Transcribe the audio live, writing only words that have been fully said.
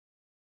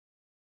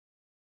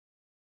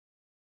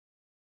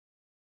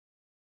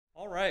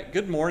All right,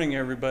 good morning,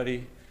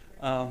 everybody.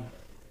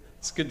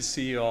 It's good to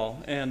see you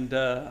all, and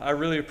I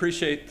really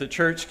appreciate the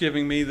church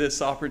giving me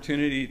this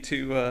opportunity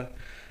to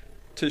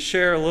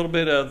share a little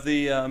bit of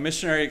the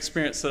missionary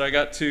experience that I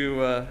got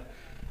to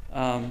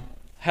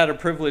had a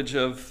privilege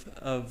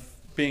of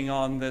being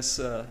on this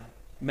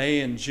May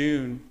and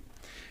June,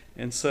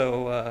 and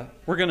so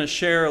we're going to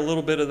share a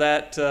little bit of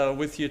that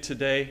with you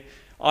today.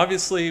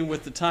 Obviously,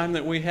 with the time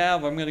that we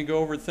have, I'm going to go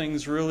over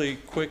things really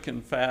quick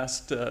and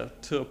fast to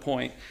a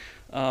point.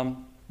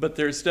 But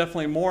there's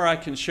definitely more I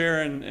can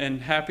share,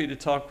 and happy to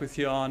talk with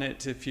you on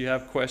it if you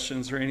have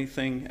questions or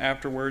anything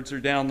afterwards or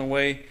down the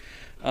way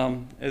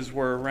as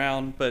we're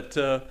around. But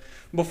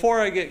before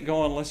I get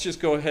going, let's just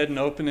go ahead and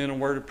open in a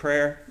word of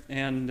prayer.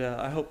 And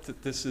I hope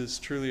that this is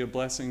truly a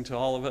blessing to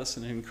all of us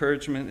and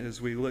encouragement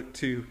as we look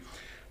to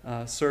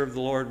serve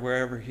the Lord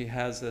wherever He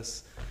has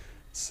us.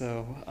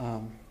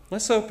 So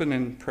let's open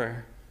in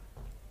prayer.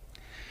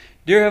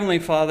 Dear Heavenly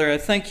Father, I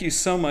thank you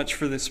so much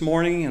for this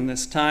morning and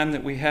this time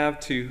that we have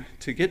to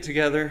get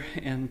together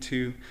and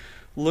to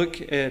look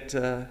at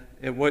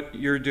what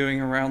you're doing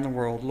around the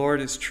world.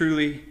 Lord, it's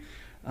truly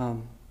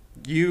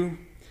you.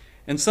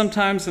 And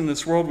sometimes in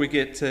this world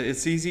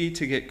it's easy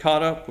to get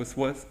caught up with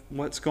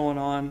what's going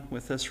on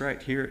with us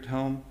right here at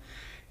home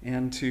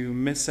and to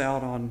miss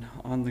out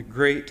on the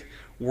great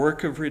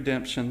work of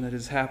redemption that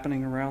is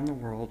happening around the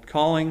world,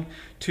 calling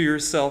to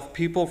yourself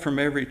people from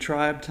every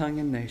tribe, tongue,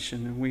 and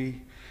nation. And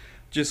we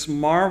just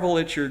marvel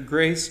at your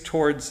grace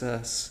towards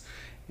us,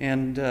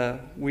 and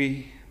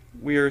we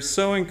are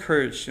so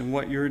encouraged in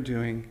what you're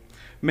doing.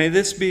 May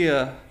this be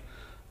a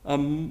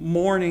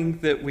morning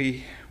that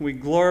we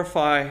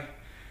glorify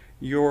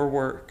your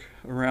work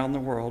around the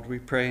world. We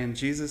pray in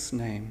Jesus'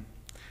 name.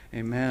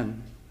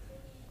 Amen.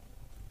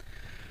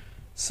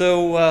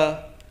 So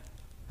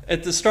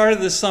at the start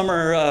of this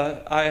summer,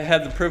 I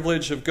had the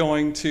privilege of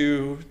going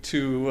to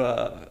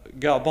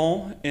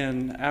Gabon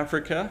in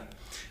Africa.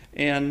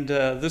 And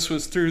this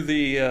was through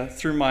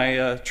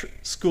my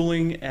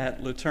schooling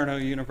at LeTourneau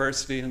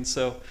University, and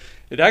so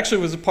it actually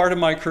was a part of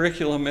my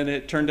curriculum, and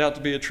it turned out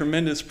to be a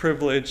tremendous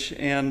privilege.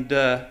 And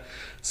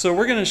so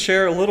we're going to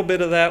share a little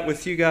bit of that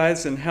with you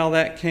guys and how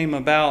that came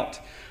about.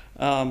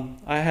 I'm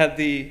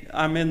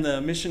in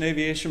the mission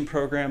aviation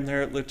program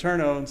there at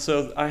LeTourneau, and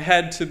so I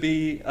had to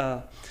be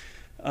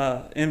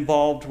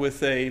involved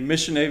with a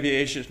mission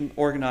aviation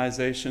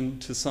organization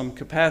to some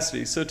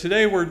capacity. So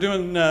today we're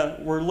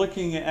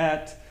looking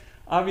at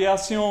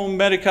Aviation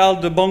Médicale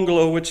de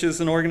Bongolo, which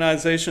is an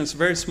organization, it's a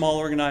very small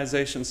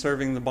organization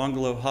serving the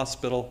Bongolo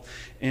Hospital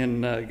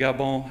in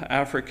Gabon,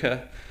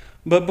 Africa.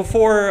 But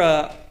before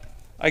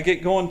I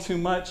get going too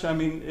much, I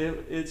mean,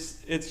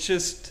 it's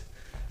just,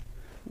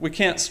 we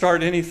can't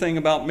start anything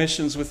about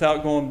missions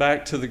without going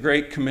back to the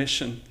Great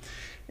Commission.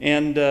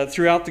 And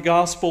throughout the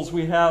Gospels,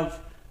 we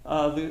have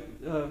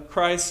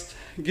Christ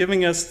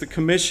giving us the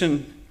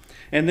commission.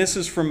 And this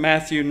is from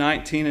Matthew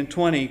 19 and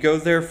 20. Go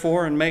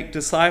therefore and make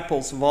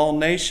disciples of all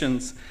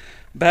nations,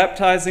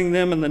 baptizing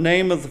them in the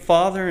name of the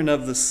Father and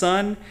of the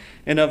Son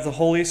and of the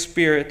Holy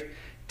Spirit,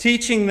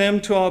 teaching them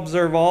to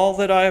observe all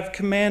that I have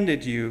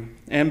commanded you.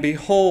 And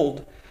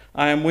behold,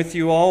 I am with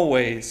you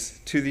always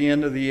to the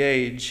end of the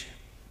age.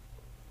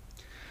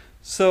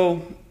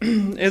 So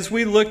as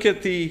we look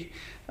at the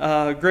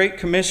Great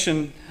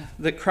Commission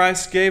that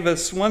Christ gave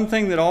us, one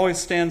thing that always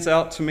stands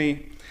out to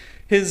me,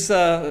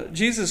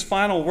 Jesus'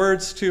 final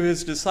words to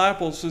his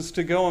disciples was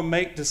to go and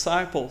make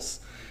disciples.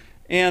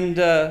 And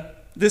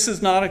this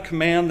is not a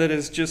command that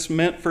is just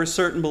meant for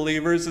certain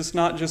believers. It's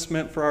not just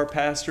meant for our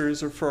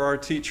pastors or for our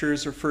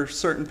teachers or for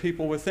certain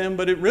people within,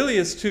 but it really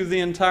is to the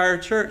entire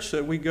church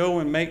that we go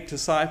and make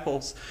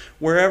disciples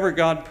wherever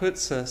God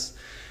puts us.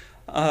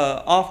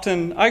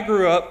 Often, I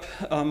grew up,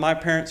 my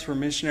parents were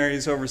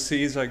missionaries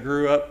overseas. I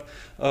grew up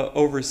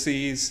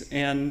overseas,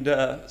 and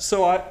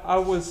so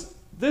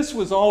this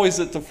was always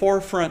at the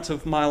forefront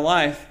of my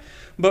life.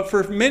 But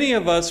for many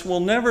of us,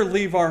 we'll never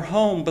leave our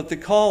home, but the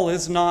call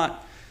is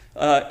not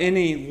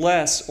any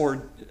less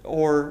or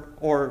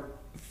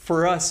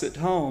for us at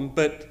home,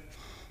 but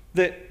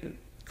that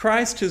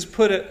Christ has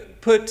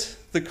put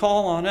the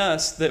call on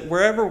us that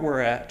wherever we're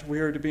at, we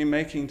are to be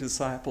making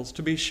disciples,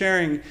 to be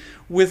sharing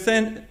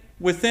within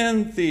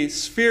the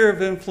sphere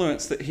of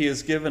influence that He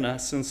has given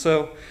us. And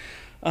so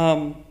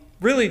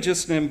really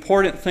just an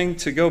important thing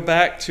to go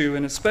back to,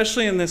 and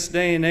especially in this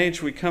day and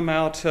age, we come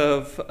out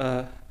of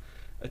a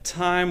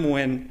time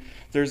when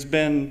there's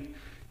been,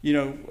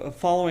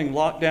 following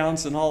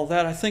lockdowns and all of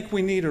that. I think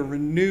we need a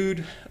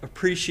renewed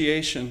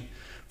appreciation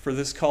for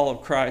this call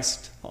of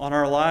Christ on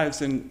our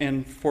lives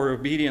and for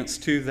obedience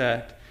to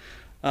that.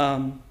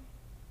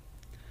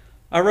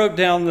 I wrote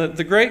down that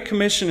the Great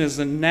Commission is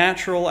a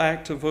natural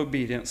act of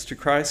obedience to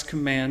Christ's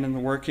command and the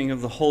working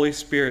of the Holy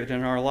Spirit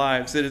in our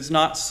lives. It is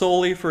not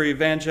solely for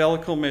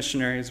evangelical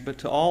missionaries, but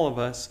to all of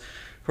us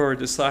who are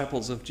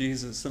disciples of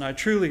Jesus. And I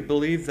truly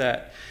believe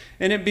that.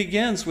 And it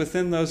begins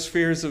within those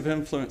spheres of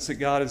influence that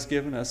God has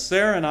given us.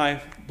 Sarah and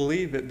I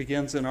believe it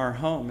begins in our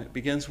home. It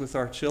begins with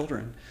our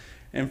children.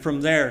 And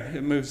from there,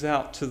 it moves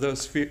out to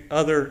those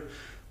other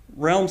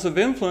realms of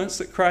influence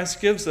that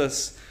Christ gives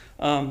us,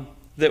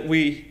 that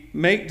we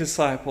make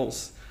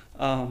disciples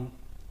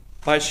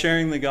by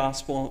sharing the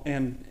gospel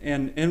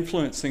and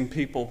influencing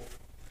people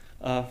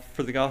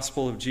for the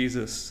gospel of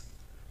Jesus.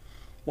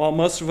 While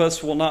most of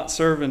us will not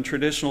serve in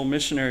traditional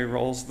missionary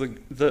roles,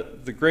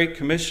 the Great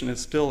Commission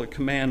is still a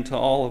command to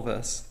all of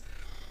us.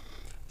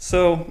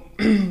 So,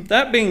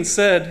 that being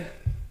said,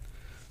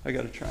 I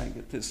got to try and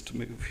get this to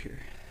move here.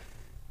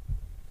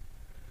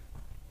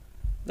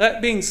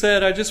 That being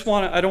said, I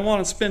don't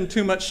want to spend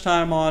too much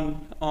time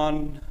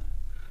on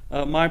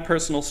my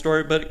personal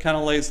story, but it kind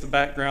of lays the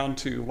background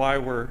to why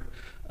we're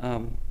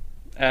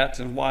at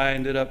and why I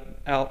ended up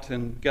out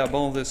in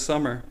Gabon this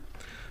summer.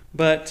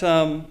 But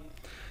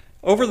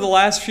over the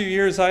last few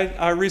years,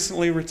 I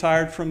recently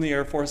retired from the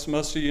Air Force.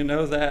 Most of you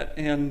know that.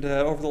 And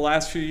over the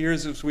last few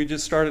years, as we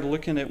just started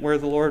looking at where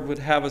the Lord would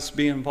have us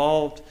be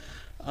involved,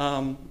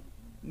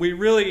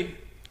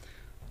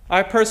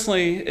 I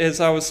personally,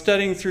 as I was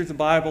studying through the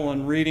Bible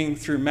and reading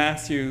through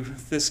Matthew,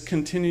 this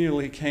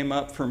continually came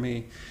up for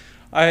me.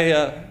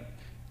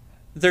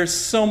 There's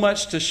so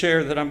much to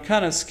share that I'm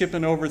kind of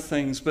skipping over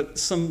things, but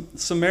some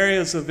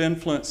areas of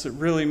influence that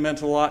really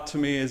meant a lot to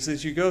me is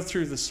as you go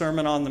through the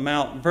Sermon on the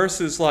Mount,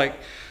 verses like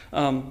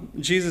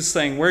Jesus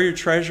saying, where your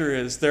treasure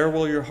is, there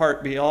will your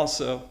heart be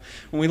also.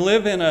 And we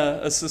live in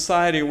a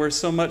society where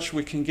so much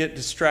we can get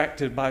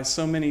distracted by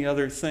so many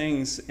other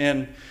things,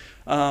 and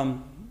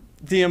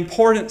the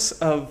importance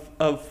of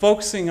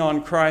focusing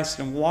on Christ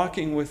and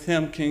walking with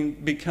Him can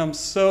become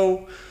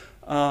so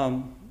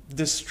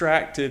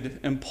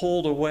distracted and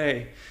pulled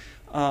away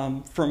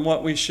from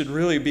what we should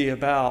really be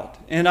about.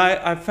 And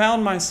I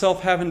found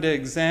myself having to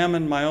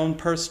examine my own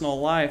personal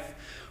life.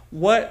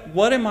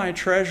 What am I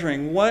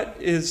treasuring? What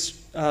is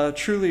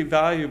truly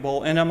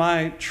valuable? And am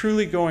I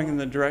truly going in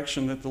the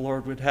direction that the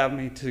Lord would have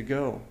me to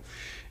go?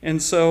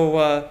 And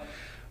so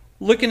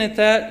looking at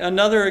that,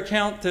 another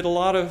account that a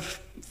lot of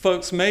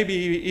folks maybe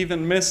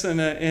even miss in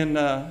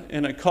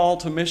a call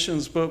to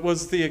missions, but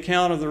was the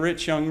account of the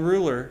rich young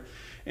ruler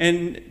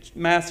in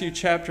Matthew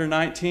chapter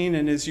 19.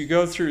 And as you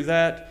go through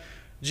that,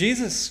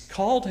 Jesus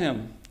called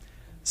him,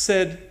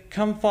 said,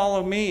 come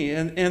follow me.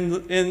 And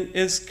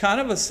it's kind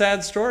of a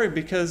sad story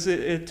because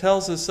it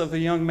tells us of a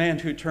young man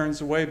who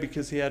turns away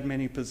because he had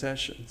many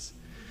possessions.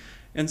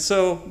 And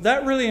so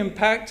that really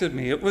impacted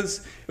me. It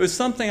was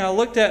something I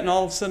looked at, and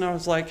all of a sudden I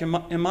was like,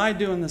 am I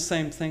doing the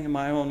same thing in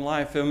my own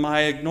life? Am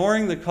I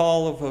ignoring the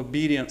call of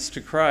obedience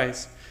to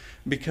Christ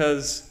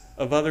because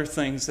of other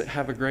things that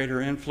have a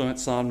greater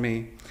influence on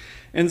me?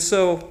 And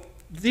so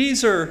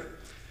this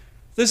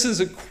is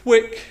a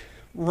quick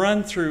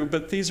run through,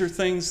 but these are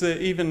things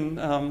that even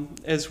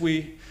as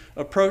we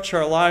approach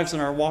our lives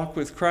and our walk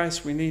with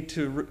Christ, we need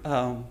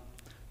to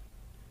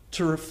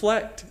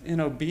reflect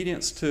in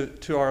obedience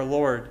to our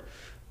Lord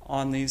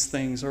on these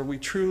things. Are we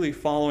truly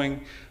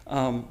following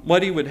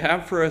what He would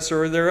have for us,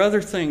 or are there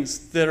other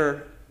things that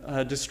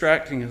are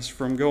distracting us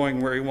from going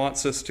where He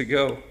wants us to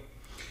go?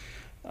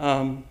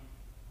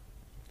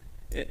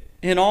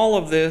 In all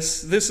of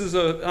this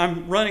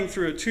I'm running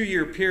through a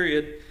 2-year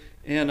period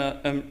in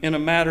a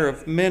matter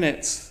of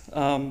minutes,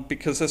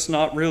 because that's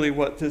not really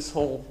what this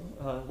whole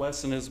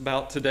lesson is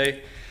about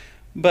today.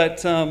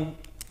 But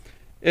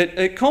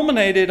it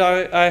culminated,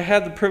 I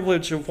had the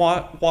privilege of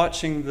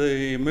watching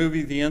the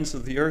movie, The Ends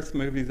of the Earth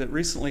movie that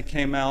recently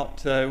came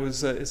out.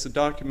 It's a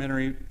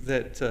documentary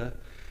that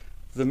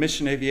the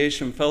Mission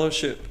Aviation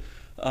Fellowship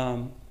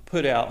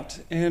put out.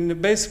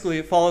 And basically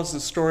it follows the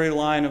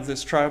storyline of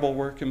this tribal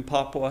work in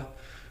Papua,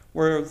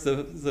 where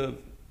the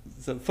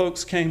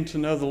folks came to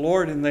know the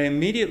Lord, and they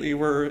immediately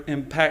were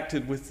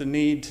impacted with the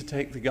need to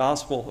take the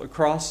gospel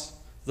across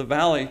the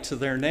valley to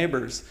their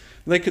neighbors.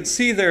 They could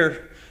see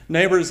their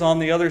neighbors on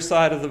the other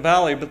side of the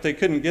valley, but they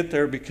couldn't get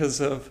there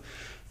because of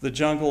the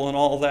jungle and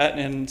all that.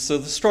 And so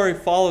the story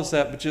follows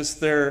that, but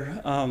just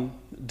their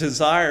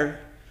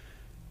desire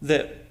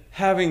that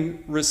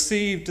having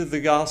received the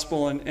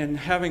gospel and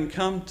having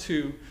come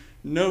to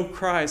know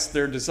Christ,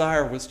 their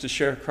desire was to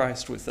share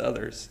Christ with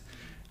others.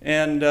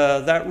 And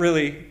that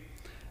really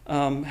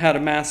had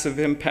a massive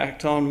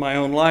impact on my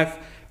own life.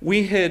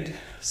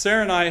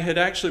 Sarah and I had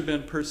actually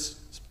been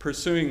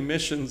pursuing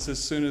missions as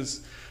soon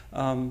as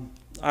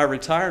I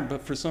retired,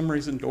 but for some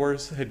reason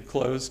doors had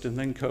closed, and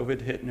then COVID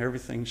hit and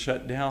everything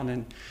shut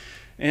down.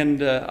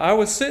 And I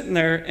was sitting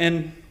there,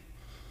 and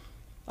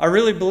I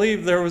really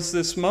believe there was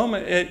this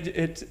moment.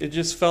 It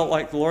just felt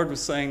like the Lord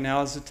was saying,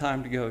 now is the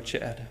time to go,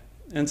 Chad.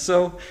 And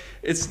so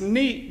it's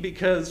neat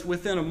because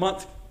within a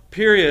month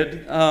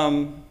period,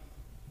 a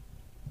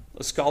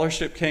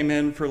scholarship came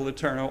in for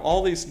Laterno.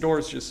 All these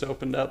doors just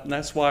opened up, and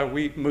that's why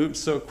we moved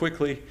so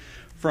quickly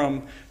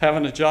from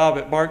having a job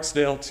at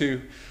Barksdale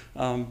to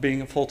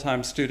being a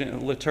full-time student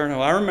at Laterno.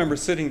 I remember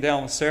sitting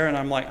down with Sarah, and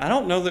I'm like, I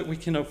don't know that we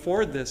can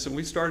afford this. And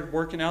we started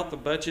working out the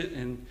budget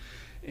and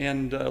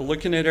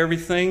looking at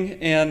everything.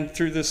 And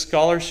through this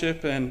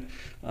scholarship and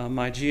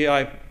my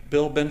GI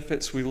Bill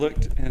benefits, we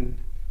looked, and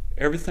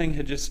everything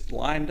had just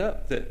lined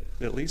up that,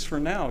 at least for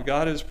now,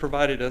 God has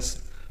provided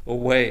us a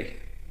way.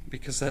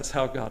 because that's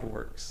how God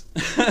works.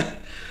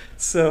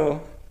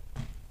 So,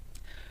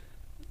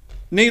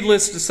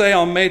 needless to say,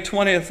 on May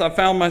 20th, I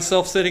found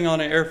myself sitting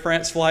on an Air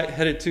France flight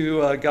headed to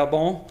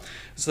Gabon.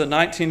 It's a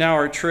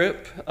 19-hour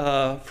trip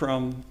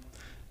from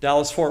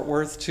Dallas-Fort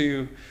Worth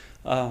to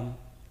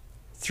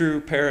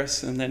through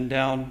Paris and then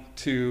down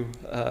to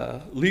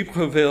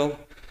Libreville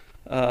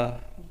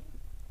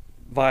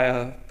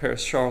via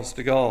Paris-Charles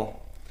de Gaulle.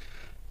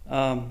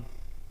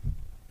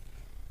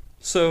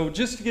 So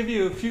just to give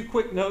you a few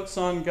quick notes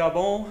on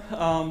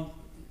Gabon,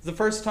 the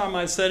first time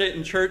I said it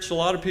in church, a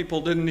lot of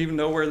people didn't even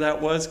know where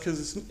that was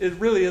because it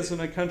really isn't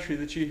a country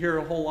that you hear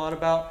a whole lot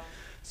about.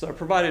 So I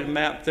provided a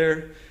map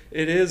there.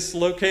 It is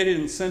located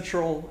in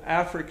Central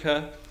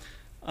Africa,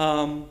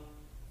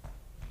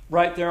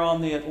 right there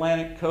on the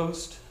Atlantic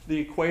coast. The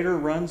equator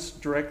runs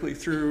directly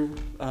through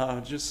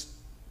just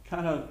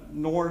kind of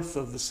north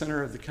of the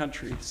center of the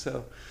country.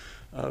 So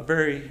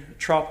very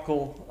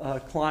tropical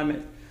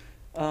climate.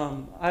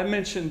 I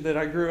mentioned that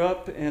I grew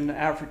up in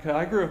Africa.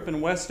 I grew up in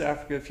West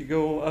Africa. If you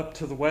go up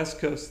to the west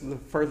coast, the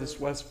furthest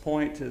west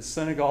point is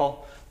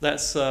Senegal.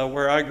 That's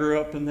where I grew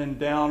up, and then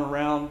down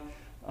around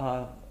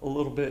a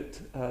little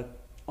bit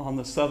on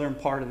the southern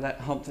part of that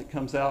hump that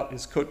comes out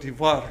is Côte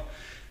d'Ivoire.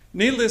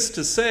 Needless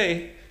to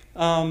say,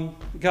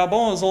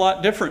 Gabon is a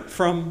lot different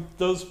from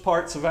those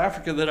parts of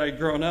Africa that I'd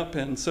grown up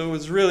in, so it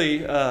was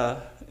really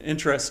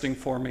interesting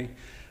for me.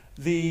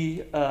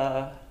 The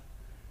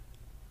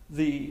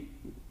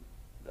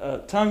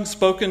tongue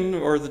spoken,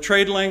 or the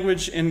trade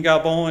language in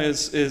Gabon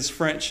is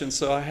French, and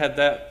so I had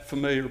that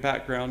familiar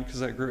background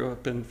because I grew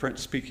up in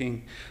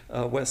French-speaking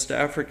West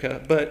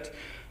Africa. But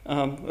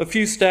a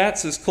few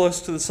stats: is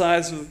close to the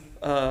size of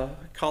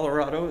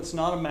Colorado. It's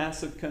not a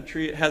massive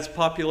country. It has a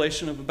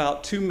population of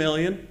about 2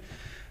 million,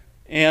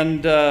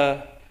 and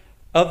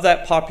of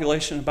that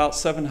population, about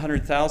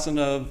 700,000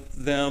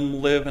 of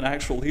them live in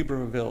actual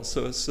Libreville.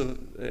 So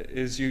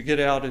as you get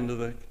out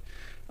into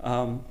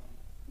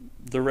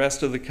the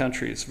rest of the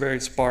country, it's very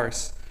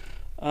sparse.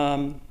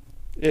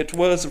 It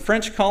was a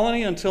French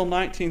colony until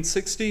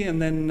 1960,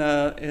 and then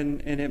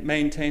and it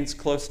maintains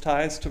close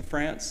ties to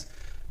France,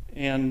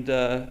 and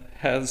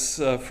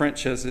has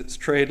French as its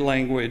trade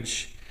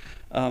language.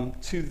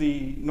 To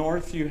the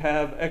north, you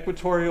have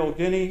Equatorial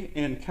Guinea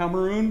and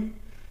Cameroon,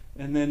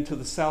 and then to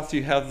the south,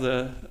 you have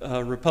the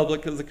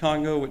Republic of the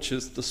Congo, which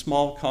is the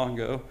small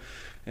Congo.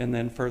 And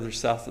then further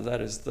south of that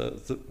is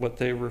what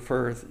they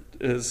refer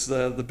as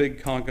the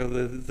big Congo,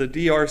 the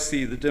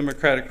DRC, the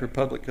Democratic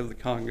Republic of the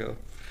Congo.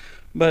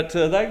 But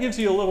that gives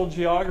you a little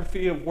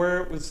geography of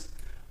where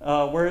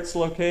it's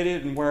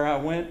located and where I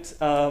went.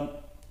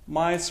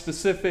 My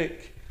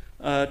specific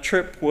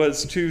trip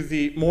was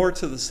more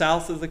to the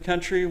south of the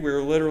country. We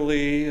were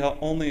literally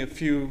only a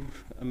few,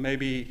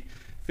 maybe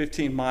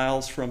 15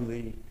 miles from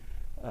the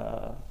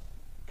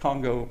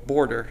Congo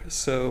border.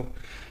 So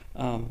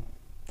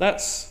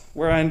that's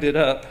where I ended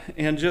up.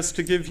 And just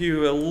to give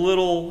you a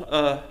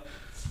little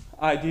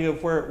idea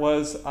of where it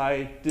was,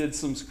 I did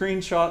some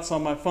screenshots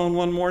on my phone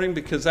one morning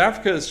because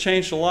Africa has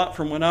changed a lot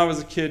from when I was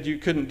a kid. You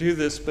couldn't do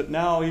this, but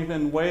now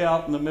even way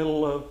out in the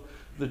middle of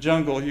the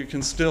jungle, you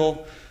can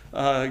still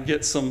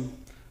get some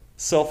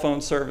cell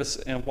phone service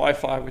and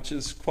Wi-Fi, which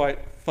is quite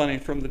funny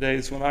from the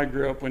days when I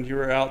grew up. When you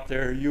were out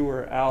there, you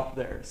were out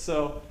there.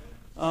 So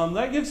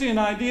that gives you an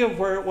idea of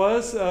where it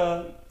was.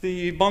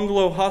 The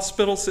bungalow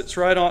hospital sits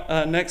right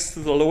on, next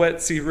to the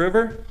Loetzi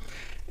River,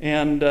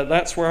 and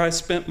that's where I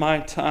spent my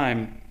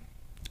time.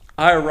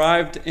 I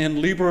arrived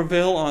in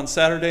Libreville on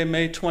Saturday,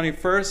 May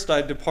 21st.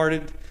 I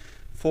departed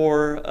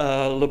for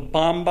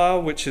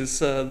Lubamba, which is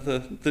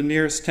the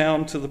nearest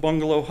town to the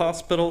bungalow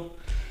hospital,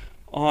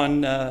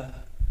 on that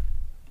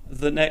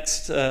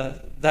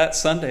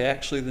Sunday,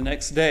 actually, the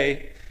next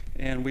day.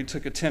 And we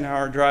took a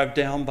 10-hour drive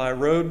down by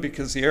road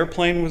because the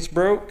airplane was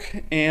broke,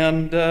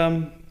 and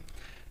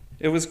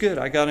it was good.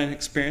 I got an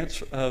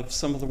experience of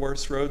some of the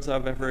worst roads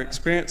I've ever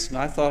experienced, and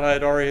I thought I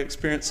had already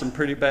experienced some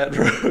pretty bad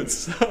roads.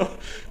 So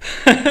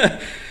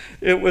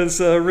it was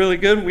really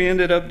good. We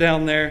ended up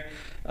down there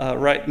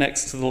right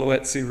next to the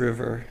Loetzi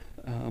River.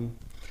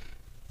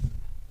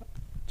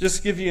 Just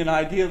to give you an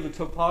idea of the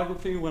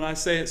topography, when I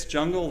say it's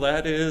jungle,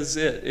 that is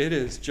it. It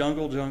is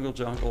jungle, jungle,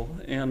 jungle.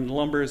 And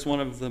lumber is one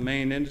of the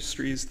main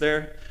industries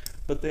there.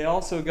 But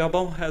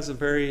Gabon has a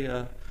very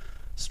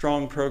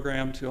strong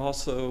program to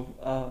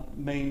also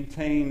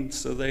maintain,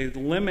 so they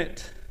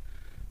limit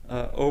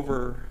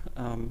over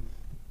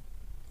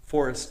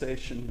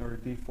forestation or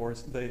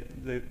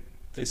deforestation.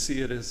 They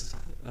see it as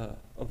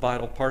a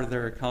vital part of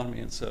their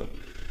economy, and so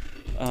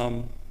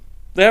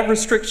they have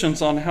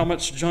restrictions on how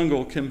much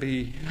jungle can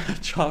be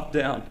chopped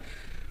down.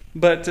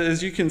 But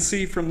as you can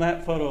see from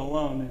that photo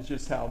alone, is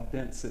just how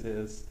dense it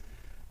is.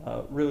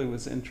 Really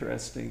was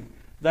interesting.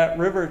 That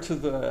river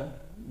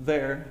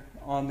there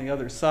on the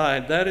other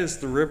side, that is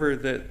the river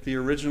that the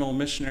original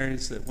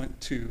missionaries that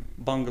went to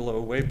Bungalow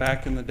way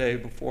back in the day,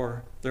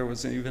 before there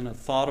was even a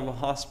thought of a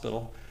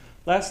hospital,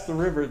 that's the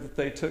river that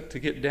they took to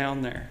get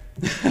down there.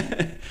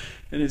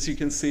 And as you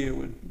can see, it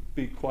would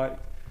be quite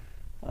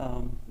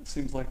It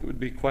seems like it would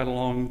be quite a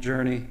long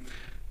journey.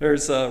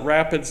 There's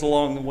rapids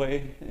along the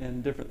way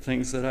and different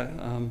things that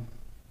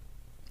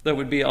that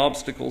would be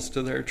obstacles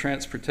to their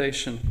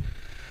transportation.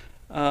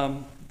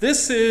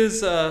 This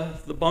is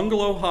the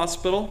Bungalow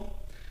Hospital.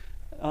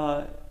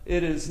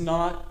 It is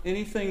not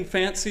anything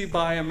fancy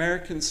by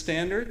American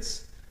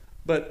standards,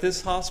 but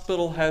this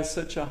hospital has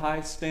such a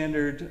high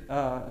standard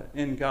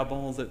in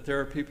Gabon that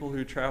there are people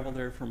who travel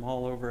there from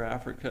all over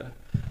Africa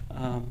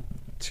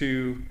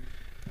to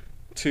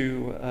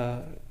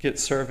get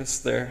service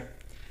there.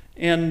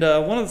 And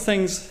one of the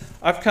things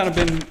I've kind of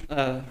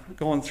been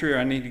going through,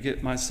 I need to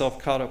get myself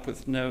caught up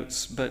with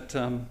notes, but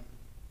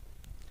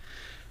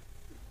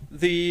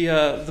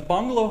the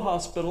Bungalow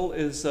Hospital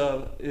is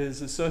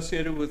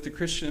associated with the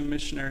Christian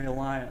Missionary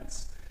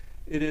Alliance.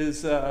 It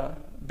has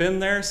been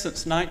there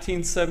since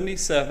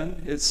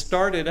 1977. It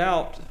started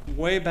out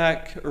way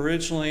back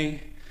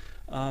originally.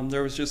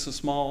 There was just a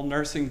small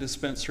nursing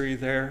dispensary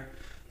there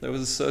that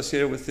was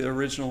associated with the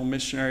original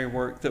missionary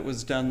work that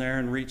was done there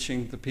and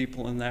reaching the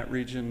people in that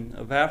region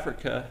of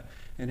Africa.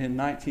 And in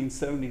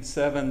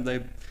 1977,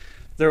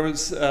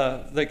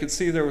 they could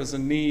see there was a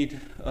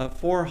need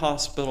for a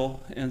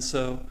hospital, and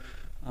so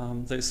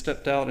they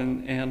stepped out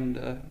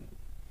and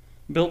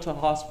built a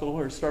hospital,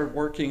 or started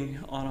working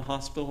on a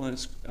hospital,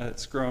 and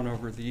it's grown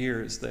over the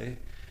years. They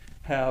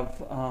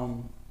have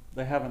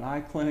an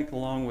eye clinic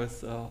along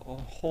with a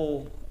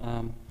whole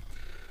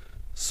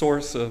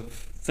source of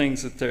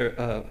things that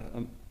they're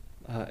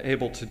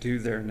able to do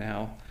there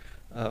now,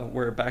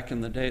 where back in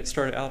the day it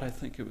started out, I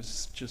think it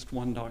was just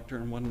one doctor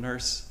and one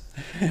nurse.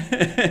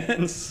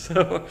 And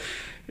so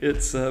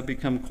it's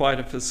become quite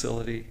a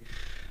facility.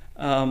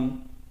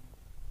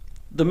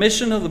 The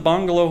mission of the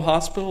Bungalow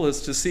Hospital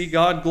is to see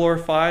God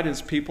glorified as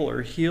people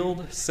are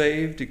healed,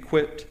 saved,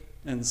 equipped,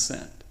 and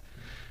sent.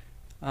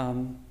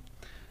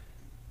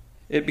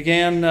 It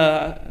began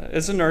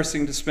as a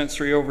nursing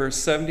dispensary over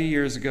 70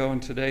 years ago,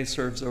 and today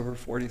serves over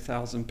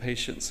 40,000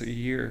 patients a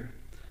year.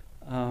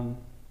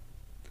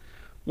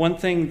 One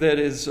thing that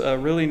is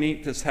really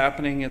neat that's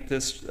happening at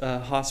this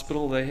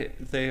hospital,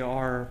 they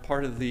are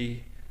part of the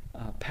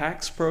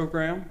PACS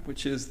program,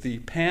 which is the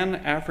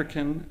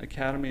Pan-African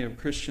Academy of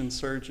Christian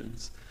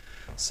Surgeons.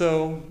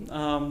 So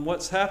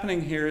what's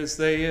happening here is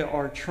they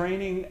are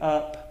training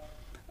up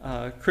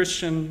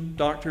Christian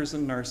doctors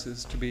and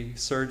nurses to be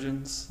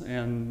surgeons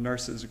and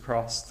nurses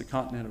across the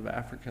continent of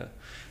Africa.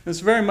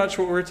 It's very much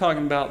what we're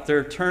talking about.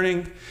 They're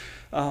turning,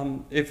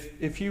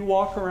 if you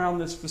walk around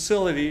this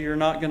facility, you're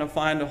not going to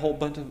find a whole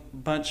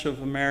bunch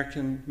of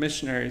American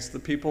missionaries. The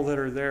people that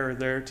are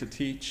there to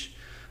teach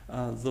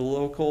the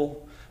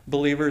local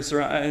believers.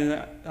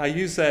 And I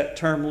use that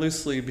term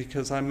loosely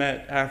because I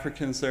met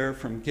Africans there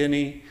from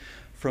Guinea,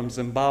 from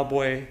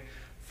Zimbabwe,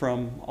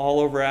 from all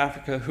over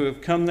Africa, who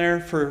have come there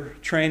for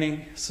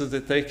training so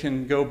that they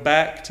can go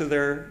back to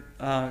their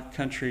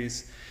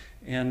countries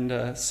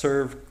and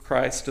serve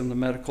Christ in the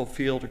medical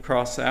field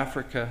across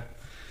Africa.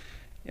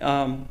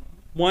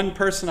 One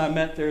person I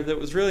met there that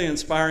was really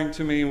inspiring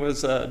to me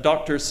was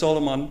Dr.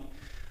 Solomon.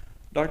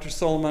 Dr.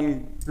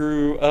 Solomon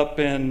grew up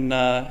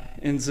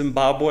in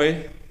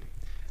Zimbabwe,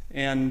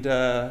 and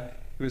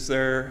he was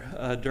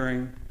there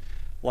during,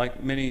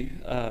 like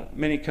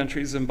many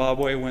countries.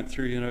 Zimbabwe went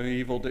through,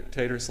 evil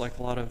dictators like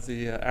a lot of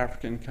the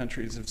African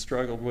countries have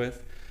struggled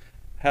with.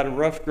 Had a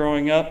rough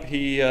growing up.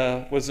 He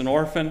was an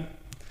orphan,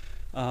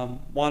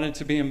 wanted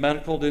to be in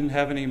medical, didn't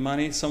have any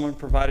money. Someone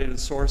provided a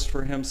source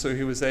for him, so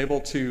he was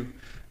able to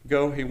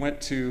go. He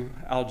went to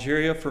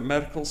Algeria for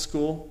medical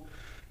school.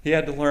 He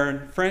had to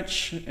learn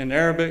French and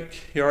Arabic.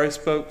 He already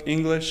spoke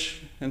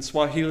English and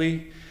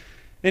Swahili.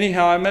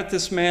 Anyhow, I met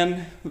this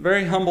man, a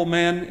very humble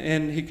man,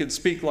 and he could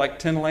speak like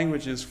 10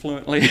 languages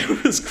fluently.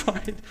 It was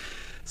quite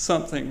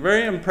something.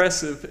 Very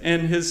impressive.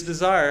 And his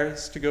desire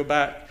is to go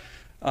back.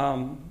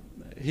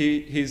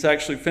 He's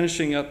actually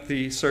finishing up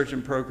the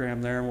surgeon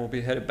program there and will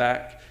be headed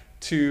back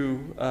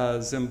to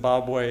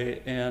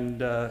Zimbabwe.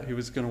 And he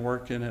was going to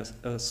work in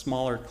a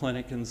smaller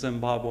clinic in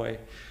Zimbabwe.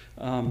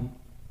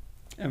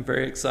 I'm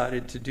very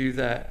excited to do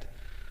that.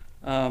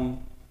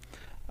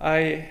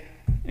 I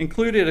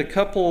included a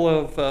couple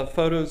of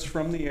photos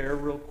from the air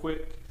real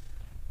quick,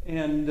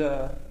 and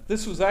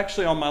this was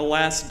actually on my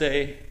last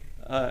day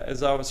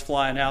as I was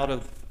flying out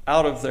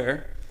of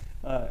there.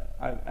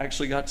 I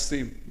actually got to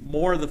see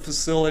more of the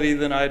facility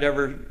than I'd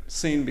ever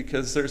seen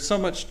because there's so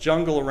much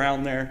jungle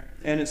around there,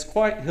 and it's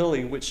quite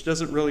hilly, which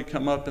doesn't really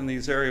come up in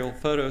these aerial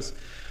photos.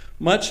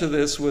 Much of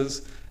this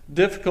was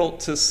difficult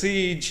to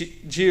see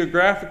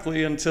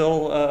geographically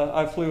until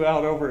I flew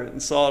out over it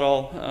and saw it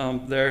all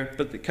there.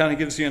 But it kind of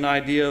gives you an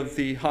idea of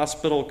the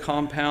hospital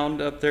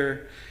compound up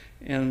there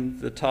in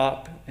the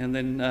top. And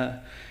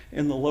then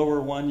in the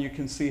lower one, you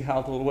can see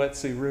how the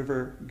Luetse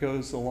River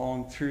goes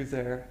along through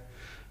there.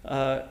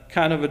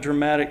 Kind of a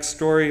dramatic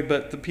story,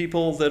 but the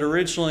people that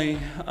originally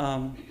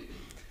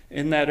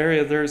in that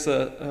area, there's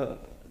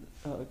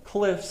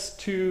cliffs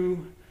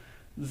to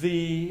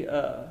the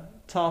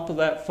top of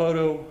that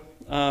photo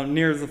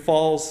near the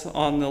falls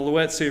on the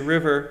Luetse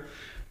River.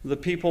 the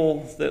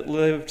people that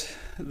lived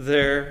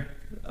there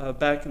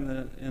back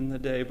in the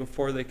day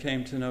before they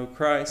came to know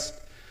Christ,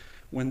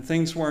 when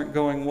things weren't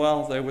going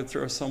well, they would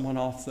throw someone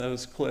off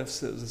those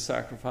cliffs as a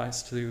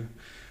sacrifice to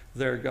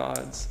their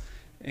gods.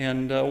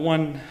 And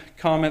one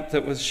comment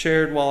that was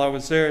shared while I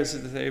was there is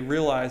that they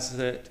realized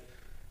that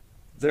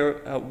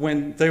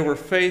when they were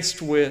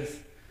faced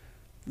with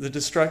the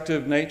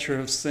destructive nature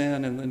of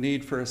sin and the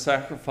need for a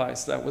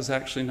sacrifice, that was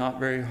actually not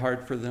very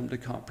hard for them to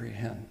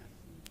comprehend.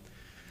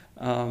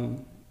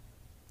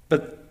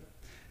 But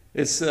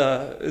it's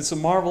a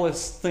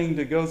marvelous thing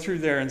to go through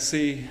there and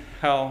see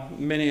how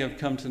many have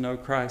come to know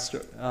Christ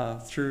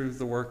through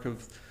the work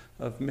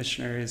of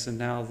missionaries, and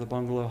now the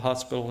Bungalow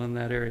Hospital in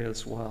that area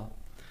as well.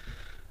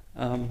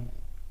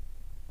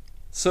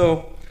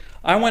 So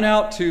I went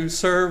out to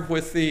serve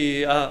with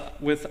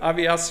with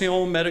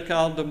Aviación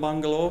Médicale de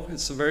Bungalow.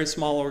 It's a very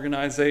small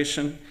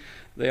organization.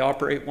 They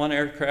operate one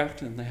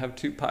aircraft and they have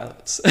 2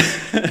 pilots.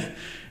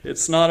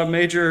 It's not a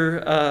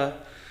major,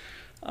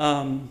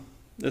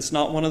 it's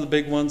not one of the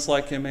big ones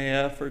like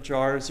MAF or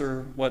JARS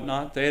or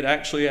whatnot. They had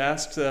actually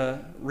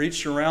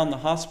reached around the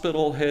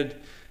hospital, had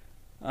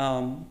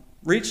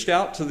reached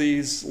out to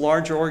these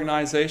larger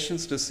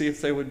organizations to see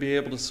if they would be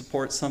able to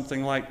support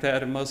something like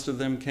that, and most of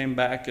them came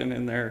back, and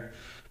in their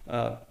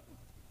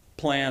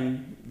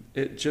plan,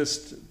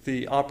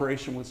 the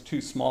operation was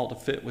too small to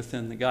fit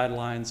within the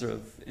guidelines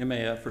of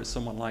MAF or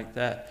someone like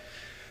that.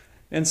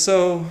 And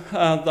so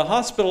the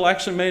hospital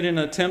actually made an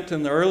attempt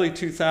in the early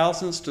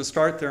 2000s to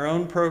start their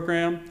own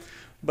program,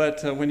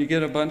 but when you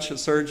get a bunch of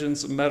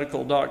surgeons and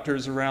medical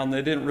doctors around,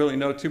 they didn't really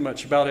know too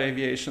much about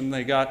aviation.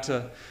 They got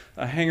a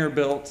hangar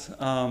built,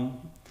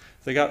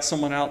 they got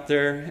someone out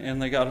there,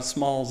 and they got a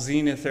small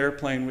Zenith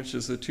airplane, which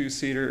is a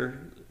 2-seater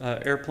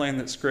airplane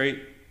that's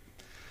great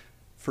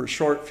for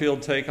short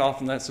field takeoff,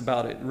 and that's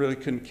about it. Really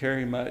couldn't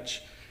carry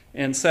much.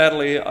 And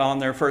sadly, on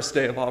their first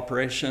day of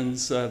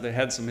operations, they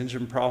had some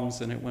engine problems,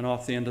 and it went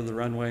off the end of the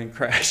runway and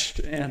crashed.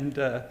 And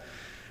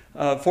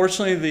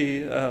fortunately,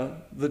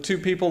 the 2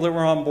 people that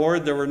were on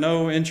board, there were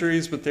no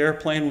injuries, but the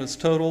airplane was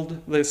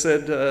totaled. They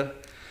said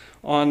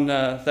on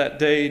that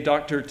day,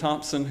 Dr.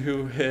 Thompson,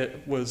 who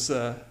was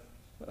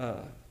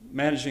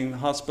managing the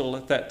hospital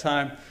at that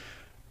time,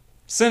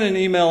 sent an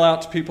email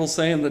out to people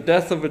saying, "The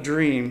death of a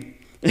dream,"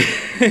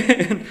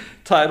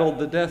 titled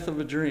 "The Death of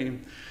a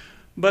Dream."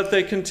 But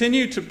they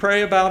continued to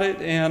pray about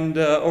it, and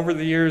over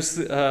the years,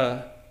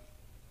 the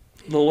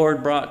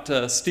Lord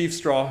brought Steve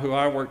Straw, who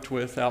I worked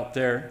with out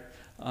there,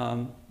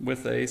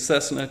 with a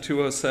Cessna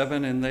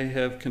 207, and they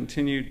have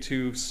continued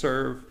to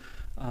serve.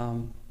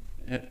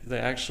 They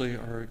actually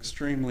are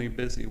extremely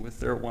busy with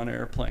their one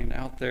airplane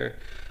out there,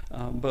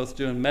 both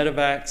doing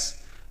medevacs,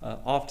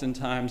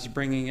 oftentimes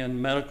bringing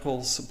in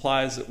medical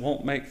supplies that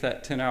won't make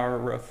that 10-hour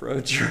rough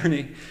road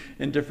journey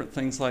and different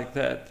things like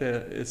that.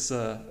 It's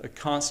a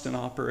constant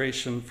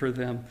operation for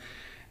them.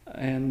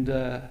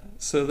 And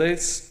so they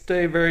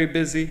stay very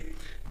busy.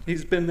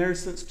 He's been there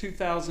since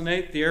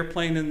 2008. The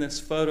airplane in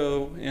this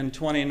photo in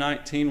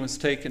 2019 was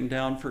taken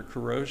down for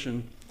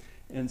corrosion.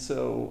 And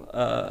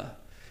so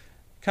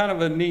kind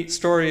of a neat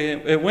story.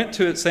 It went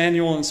to its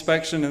annual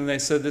inspection, and they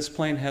said this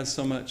plane has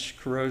so much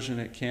corrosion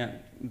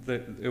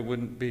that it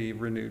wouldn't be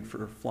renewed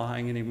for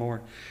flying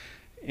anymore.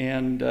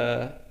 And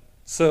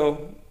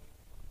so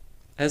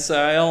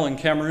SIL in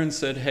Cameroon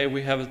said, "Hey,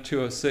 we have a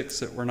 206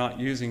 that we're not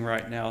using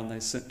right now," and they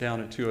sent down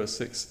a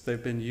 206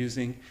 they've been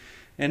using.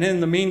 And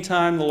in the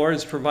meantime, the Lord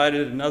has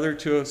provided another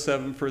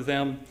 207 for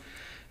them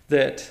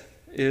that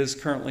is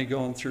currently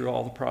going through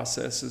all the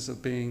processes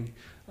of being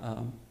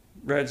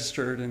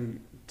registered and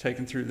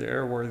taken through the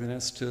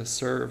airworthiness to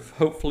serve,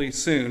 hopefully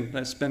soon.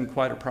 That's been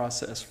quite a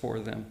process for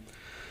them.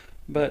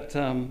 But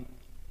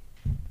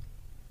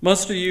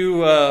most of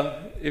you,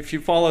 if you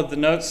followed the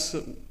notes,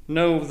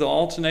 know the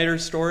alternator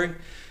story.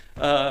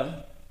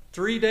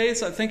 3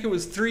 days, I think it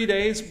was 3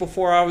 days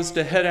before I was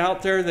to head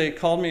out there, they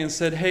called me and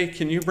said, "Hey,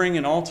 can you bring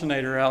an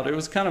alternator out?" It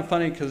was kind of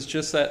funny because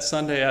just that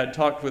Sunday I'd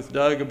talked with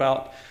Doug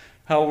about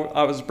how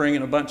I was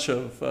bringing a bunch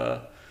of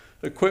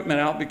equipment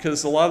out,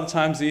 because a lot of the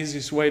times the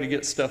easiest way to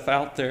get stuff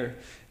out there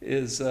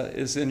is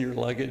in your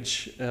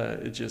luggage.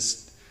 It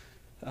just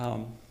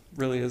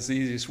really is the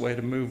easiest way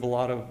to move a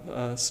lot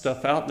of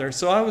stuff out there.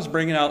 So I was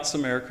bringing out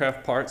some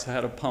aircraft parts. I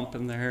had a pump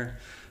in there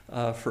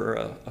for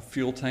a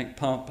fuel tank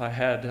pump. I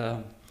had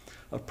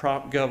a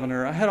prop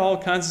governor. I had all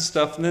kinds of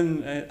stuff. And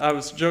then I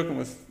was joking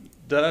with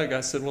Doug.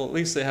 I said, well, at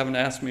least they haven't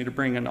asked me to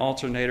bring an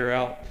alternator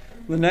out.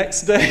 The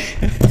next day,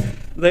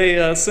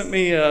 they sent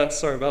me,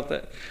 sorry about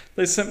that.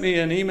 They sent me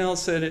an email,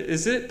 said,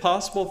 "Is it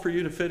possible for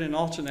you to fit an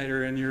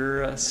alternator in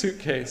your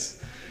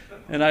suitcase?"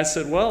 And I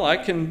said, well, I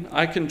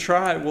can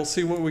try. We'll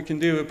see what we can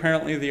do.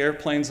 Apparently the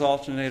airplane's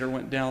alternator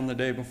went down the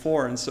day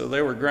before, and so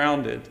they were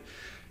grounded.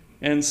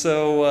 And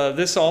so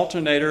this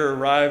alternator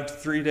arrived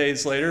 3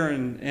 days later,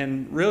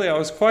 and really I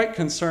was quite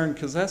concerned,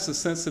 because that's a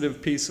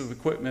sensitive piece of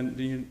equipment.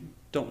 You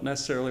don't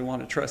necessarily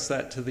want to trust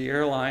that to the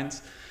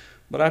airlines.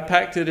 But I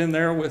packed it in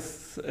there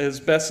with as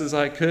best as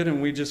I could,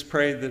 and we just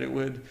prayed that it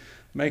would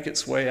make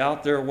its way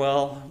out there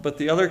well. But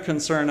the other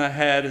concern I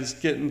had is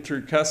getting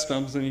through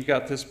customs, and you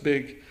got this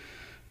big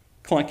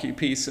clunky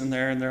piece in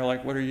there, and they're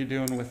like, what are you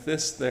doing with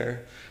this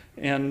there?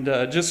 And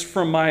just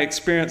from my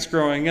experience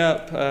growing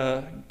up,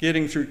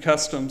 getting through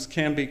customs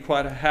can be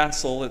quite a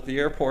hassle at the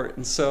airport.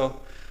 And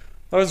so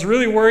I was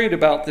really worried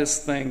about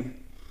this thing.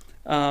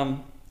 But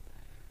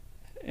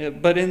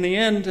in the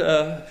end,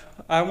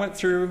 I went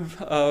through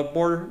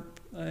border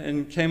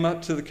and came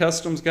up to the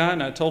customs guy,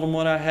 and I told them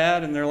what I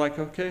had, and they're like,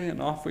 okay,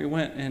 and off we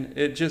went. And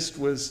it just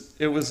was,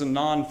 it was a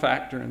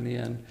non-factor in the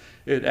end.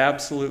 It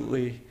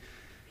absolutely,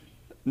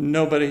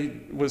 nobody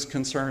was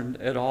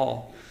concerned at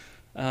all.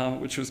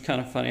 Which was kind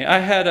of funny. I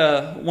had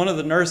one of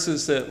the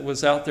nurses that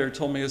was out there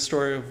told me a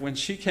story of when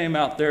she came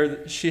out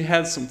there, she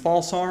had some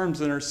false arms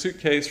in her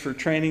suitcase for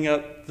training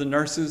up the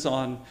nurses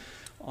on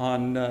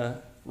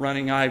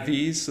running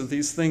IVs. So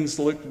these things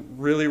look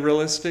really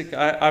realistic.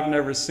 I've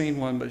never seen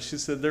one, but she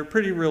said they're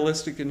pretty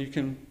realistic, and you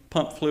can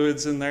pump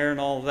fluids in there and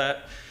all of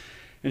that.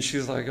 And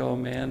she's like, oh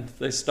man.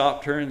 They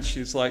stopped her, and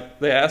she's like,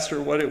 they asked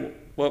her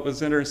what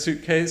was in her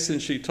suitcase,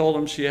 and she told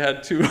them she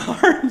had 2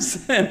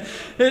 arms, and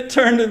it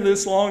turned into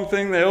this long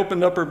thing. They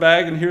opened up her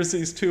bag, and here's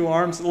these 2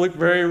 arms that look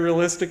very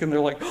realistic, and they're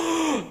like,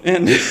 oh,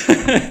 and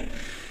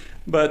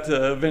but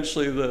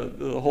eventually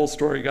the whole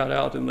story got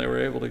out, and they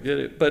were able to get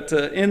it. But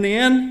in the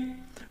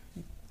end,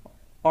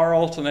 our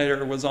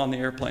alternator was on the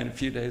airplane a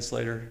few days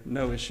later,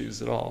 no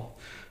issues at all.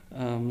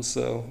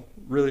 So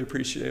really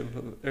appreciative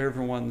of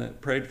everyone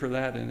that prayed for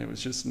that, and it was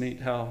just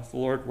neat how the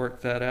Lord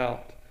worked that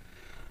out.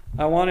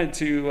 I wanted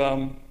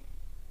to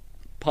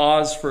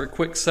pause for a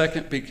quick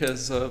second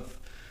because of,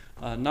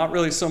 not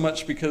really so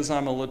much because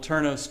I'm a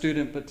Laterno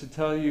student, but to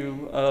tell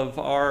you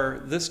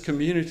of this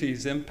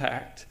community's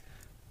impact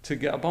to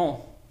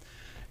Gabon.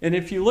 And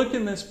if you look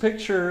in this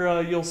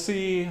picture, you'll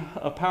see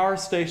a power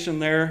station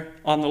there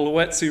on the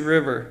Luetzi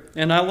River.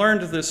 And I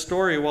learned this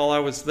story while I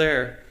was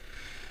there.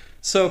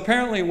 So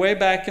apparently way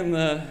back in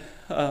the,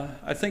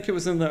 I think it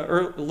was in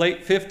the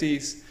late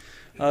 50s,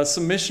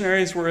 some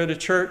missionaries were at a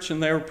church,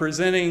 and they were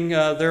presenting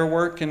their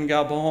work in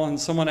Gabon, and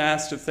someone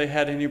asked if they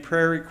had any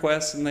prayer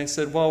requests, and they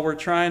said, well,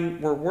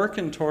 we're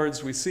working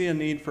towards, we see a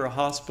need for a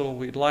hospital.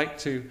 We'd like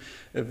to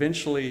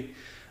eventually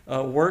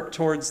work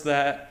towards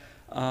that.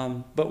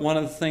 But one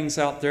of the things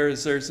out there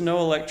is there's no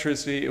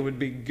electricity. It would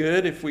be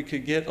good if we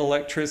could get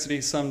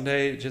electricity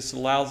someday. It just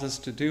allows us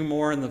to do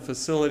more in the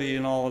facility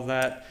and all of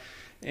that.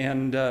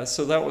 And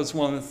so that was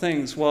one of the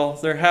things. Well,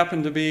 there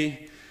happened to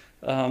be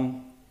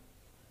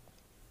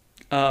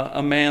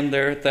a man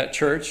there at that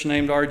church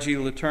named R.G.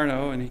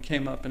 Laterno, and he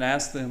came up and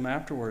asked them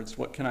afterwards,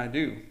 what can I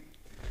do?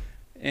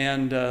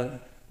 And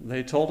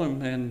they told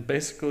him, and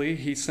basically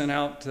he sent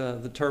out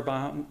the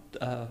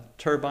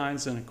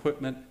turbines and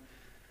equipment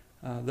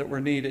that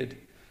were needed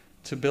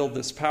to build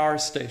this power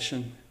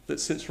station that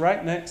sits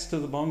right next to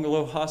the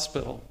Bungalow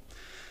Hospital.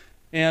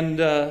 And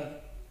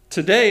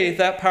today,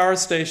 that power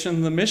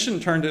station, the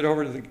mission turned it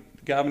over to the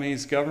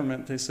Gabonese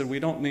government. They said, we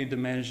don't need to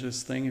manage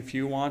this thing. If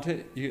you want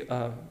it, you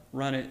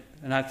run it.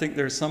 And I think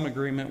there's some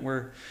agreement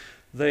where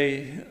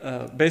they,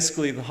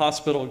 basically the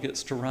hospital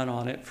gets to run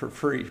on it for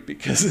free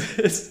because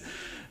it's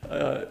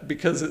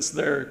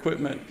their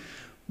equipment.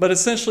 But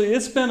essentially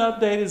it's been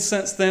updated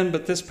since then,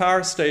 but this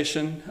power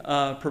station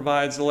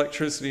provides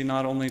electricity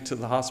not only to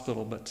the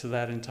hospital, but to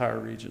that entire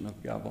region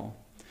of Gabon.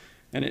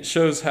 And it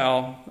shows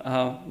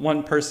how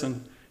one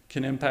person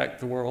can impact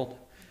the world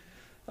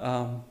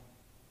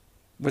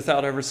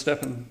without ever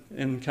stepping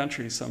in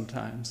country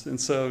sometimes.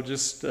 And so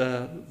just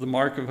the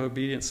mark of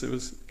obedience, it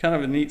was kind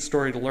of a neat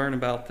story to learn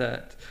about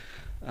that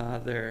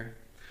there.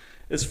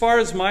 As far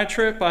as my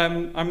trip,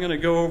 I'm going to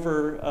go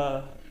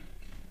over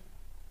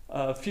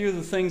a few of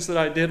the things that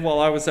I did while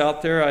I was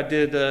out there. I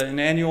did an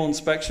annual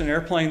inspection.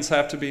 Airplanes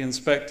have to be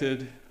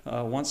inspected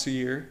once a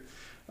year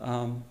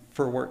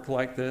for work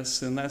like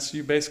this. And that's,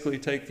 you basically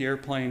take the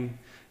airplane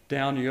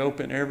down, you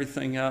open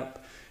everything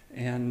up,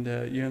 and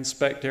you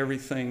inspect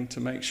everything to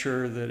make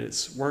sure that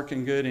it's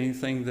working good.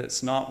 Anything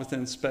that's not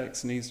within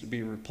specs needs to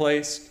be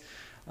replaced.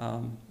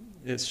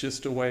 It's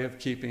just a way of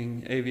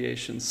keeping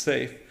aviation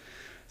safe.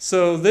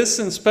 So this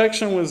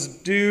inspection was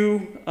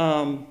due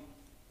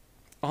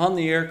on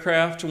the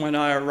aircraft when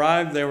I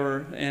arrived.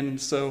 And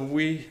so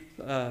we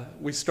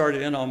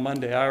started in on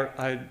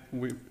Monday.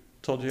 We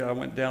told you I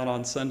went down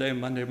on Sunday.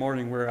 Monday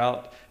morning we were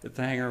out at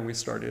the hangar and we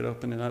started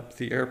opening up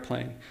the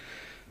airplane.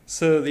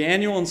 So the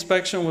annual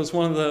inspection was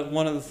one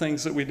of the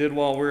things that we did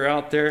while we were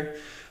out there.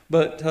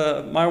 But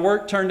my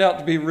work turned out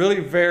to be really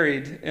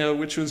varied,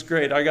 which was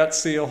great. I got to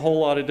see a whole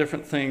lot of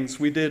different things.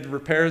 We did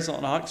repairs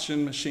on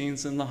oxygen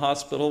machines in the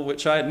hospital,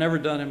 which I had never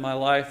done in my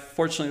life.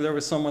 Fortunately, there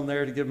was someone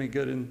there to give me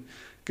good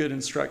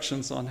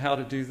instructions on how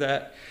to do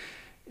that.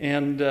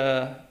 And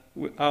I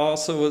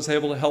also was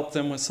able to help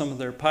them with some of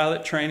their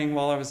pilot training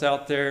while I was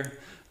out there,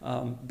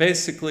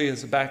 basically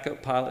as a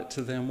backup pilot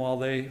to them while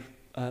they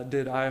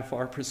did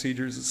IFR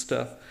procedures and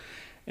stuff.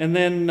 And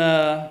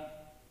then,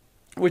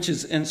 which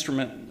is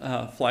instrument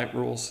flight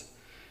rules.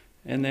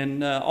 And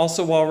then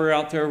also while we're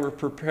out there, we're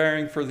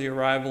preparing for the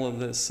arrival of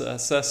this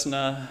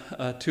Cessna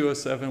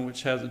 207,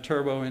 which has a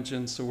turbo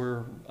engine. So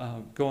we're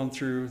going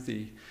through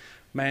the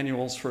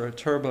manuals for a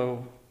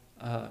turbo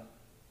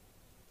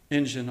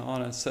engine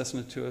on a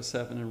Cessna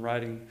 207 and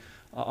writing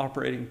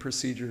operating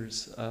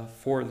procedures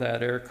for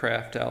that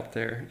aircraft out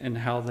there and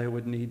how they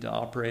would need to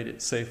operate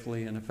it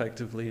safely and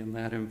effectively in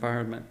that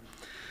environment.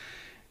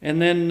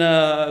 And then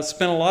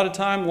spent a lot of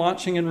time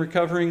launching and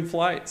recovering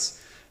flights.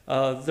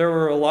 There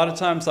were a lot of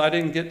times I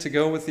didn't get to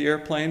go with the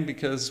airplane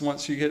because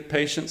once you get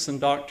patients and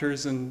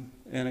doctors and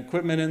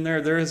equipment in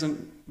there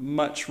isn't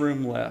much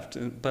room left.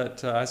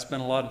 But I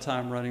spent a lot of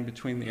time running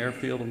between the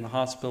airfield and the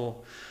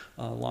hospital,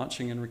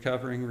 launching and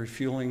recovering,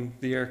 refueling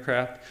the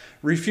aircraft.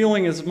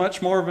 Refueling is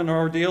much more of an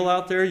ordeal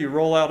out there. You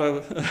roll out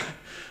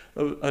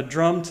a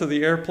drum to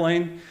the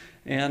airplane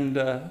and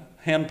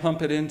hand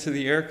pump it into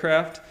the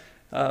aircraft.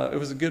 It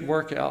was a good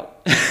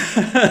workout.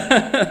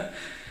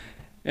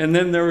 And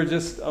then there were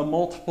just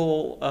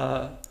multiple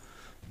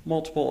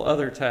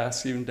other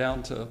tasks, even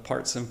down to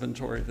parts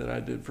inventory that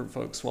I did for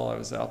folks while I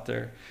was out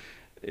there.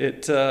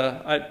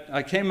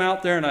 I came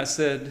out there and I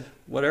said,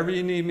 whatever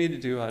you need me to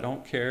do, I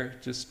don't care.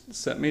 Just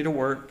set me to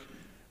work.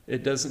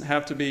 It doesn't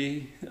have to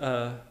be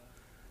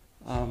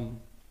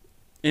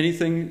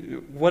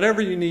anything,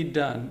 whatever you need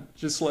done,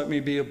 just let me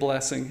be a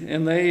blessing.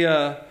 And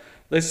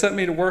they set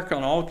me to work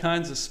on all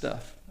kinds of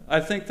stuff.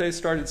 I think they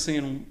started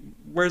seeing,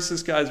 where's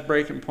this guy's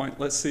breaking point?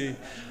 Let's see.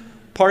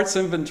 Parts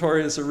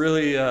inventory is a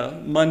really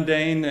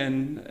mundane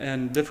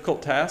and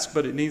difficult task,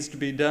 but it needs to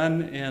be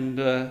done,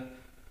 and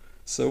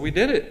so we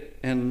did it,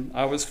 and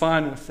I was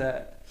fine with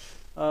that.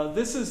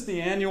 This is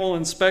the annual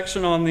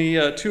inspection on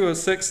the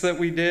 206 that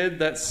we did.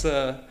 That's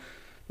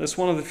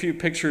one of the few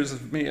pictures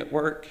of me at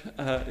work.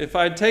 If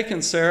I'd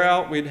taken Sarah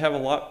out, we'd have a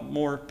lot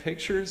more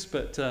pictures,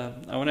 but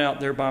I went out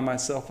there by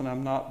myself, and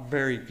I'm not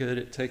very good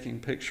at taking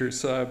pictures,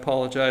 so I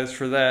apologize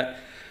for that.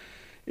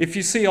 If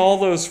you see all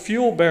those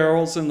fuel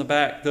barrels in the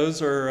back,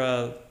 those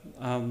are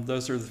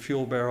the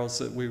fuel barrels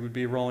that we would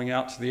be rolling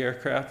out to the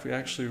aircraft. We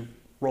actually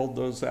rolled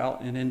those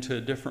out and into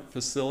a different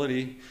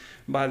facility.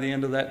 By the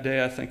end of that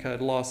day, I think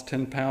I'd lost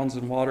 10 pounds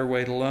in water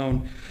weight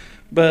alone.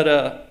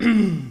 But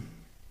we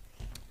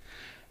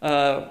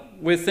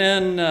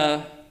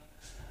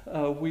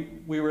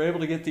were able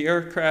to get the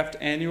aircraft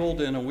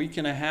annualed in a week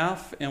and a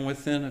half, and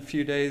within a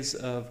few days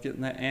of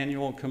getting that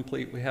annual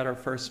complete, we had our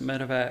first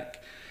medevac.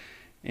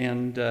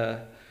 And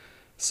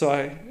so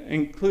I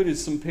included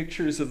some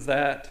pictures of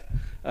that.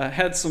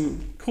 Had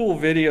some cool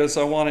videos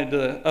I wanted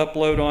to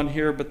upload on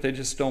here, but they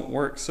just don't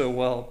work so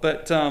well.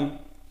 But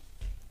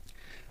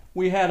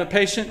we had a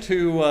patient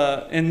who,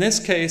 in this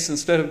case,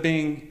 instead of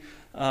being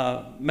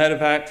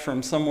medevaced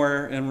from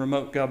somewhere in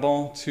remote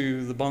Gabon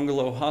to the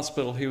bungalow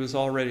hospital, he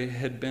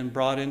had been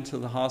brought into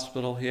the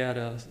hospital. He had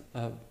a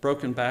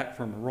broken back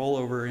from a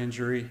rollover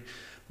injury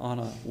on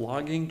a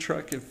logging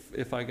truck,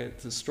 if I get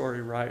the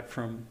story right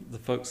from the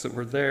folks that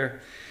were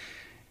there.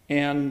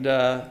 And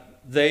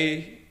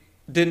they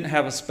didn't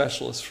have a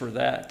specialist for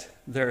that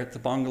there at the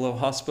bungalow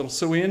hospital.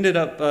 So we ended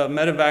up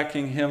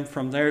medevacing him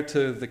from there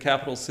to the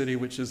capital city,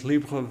 which is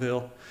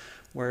Libreville,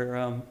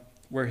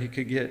 where he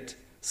could get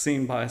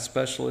seen by a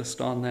specialist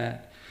on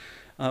that.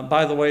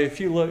 By the way, if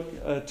you look,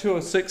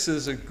 206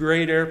 is a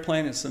great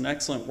airplane. It's an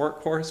excellent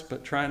workhorse,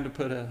 but trying to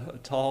put a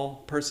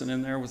tall person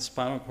in there with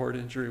spinal cord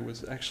injury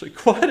was actually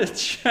quite a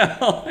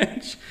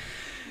challenge.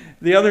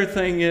 The other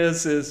thing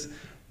is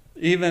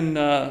even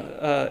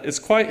it's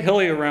quite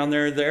hilly around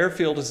there. The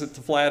airfield is at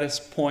the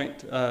flattest point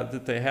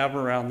that they have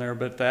around there,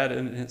 but that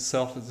in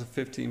itself is a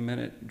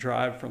 15-minute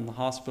drive from the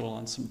hospital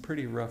on some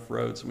pretty rough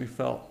roads, and we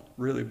felt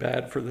really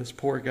bad for this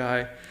poor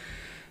guy.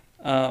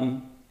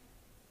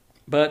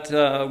 But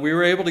we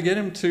were able to get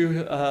him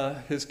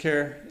to his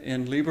care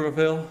in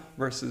Libreville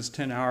versus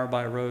 10 hours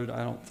by road.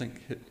 I don't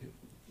think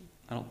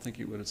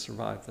he would have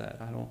survived that.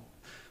 I'm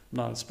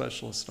not a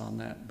specialist on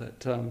that,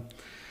 but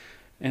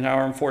an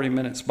hour and 40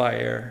 minutes by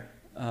air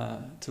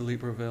to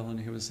Libreville, and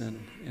he was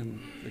in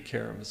the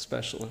care of a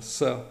specialist.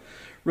 So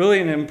really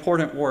an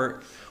important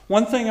work.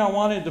 One thing I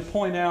wanted to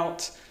point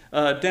out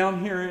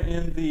down here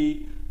in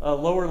the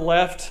lower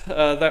left,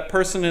 that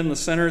person in the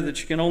center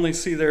that you can only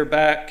see their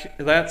back,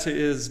 that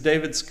is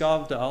David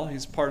Skovdahl.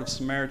 He's part of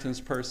Samaritan's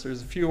Purse.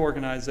 There's a few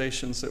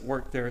organizations that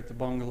work there at the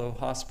bungalow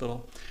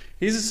hospital.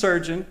 He's a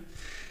surgeon,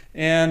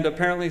 and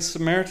apparently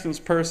Samaritan's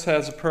Purse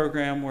has a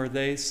program where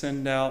they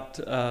send out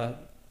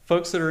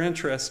folks that are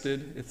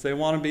interested. If they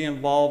want to be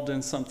involved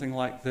in something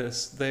like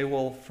this, they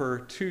will,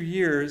 for 2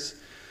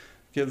 years,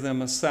 give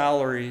them a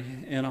salary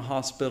in a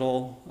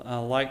hospital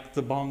like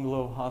the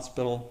bungalow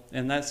hospital,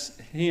 and that's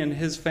he and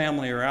his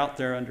family are out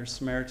there under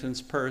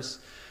Samaritan's Purse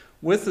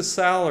with a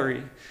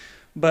salary,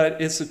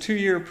 but it's a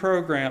 2-year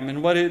program,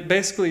 and what it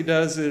basically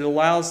does, it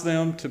allows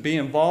them to be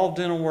involved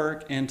in a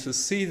work and to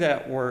see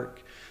that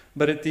work,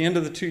 but at the end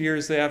of the 2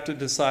 years they have to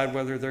decide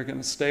whether they're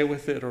going to stay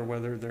with it or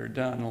whether they're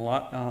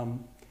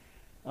done.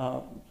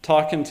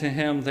 Talking to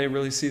him, they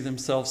really see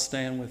themselves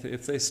staying with it.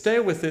 If they stay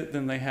with it,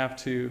 then they have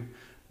to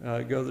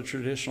go the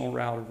traditional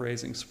route of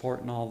raising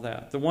support and all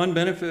that. The one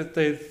benefit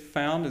they've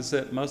found is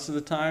that most of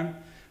the time,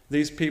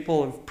 these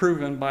people have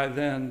proven by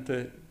then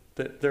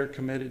that they're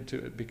committed to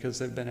it because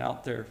they've been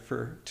out there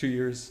for 2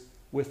 years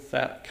with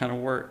that kind of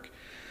work.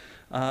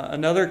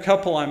 Another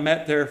couple I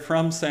met there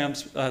from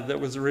Sam's, that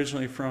was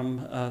originally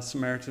from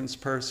Samaritan's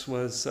Purse,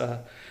 was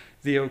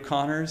the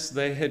O'Connors.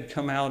 They had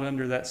come out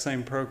under that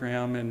same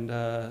program, and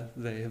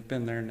they have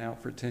been there now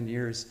for 10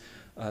 years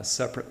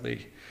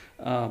separately.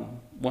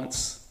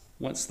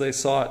 Once they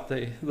saw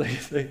it,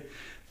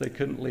 they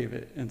couldn't leave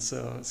it, and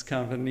so it's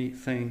kind of a neat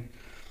thing.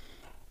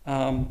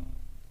 I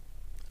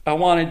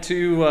wanted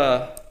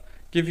to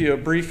give you a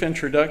brief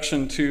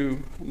introduction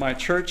to my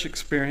church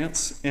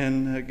experience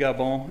in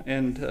Gabon,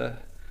 and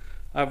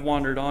I've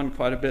wandered on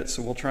quite a bit,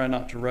 so we'll try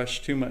not to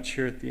rush too much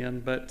here at the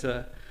end. But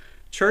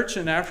church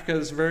in Africa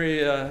is a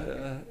very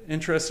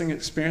interesting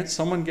experience.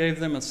 Someone gave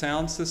them a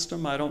sound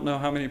system. I don't know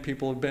how many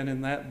people have been in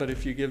that, but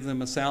if you give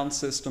them a sound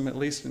system, at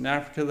least in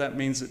Africa, that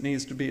means it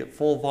needs to be at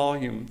full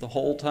volume the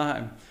whole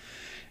time.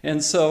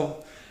 And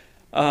so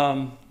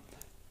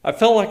I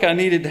felt like I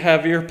needed to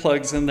have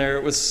earplugs in there.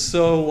 It was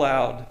so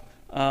loud.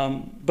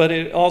 But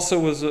it also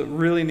was a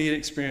really neat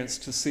experience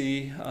to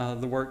see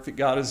the work that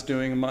God is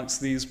doing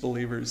amongst these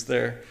believers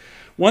there.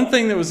 One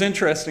thing that was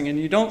interesting, and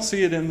you don't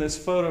see it in this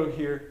photo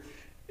here,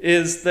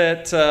 is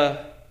that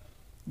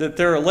that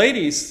there are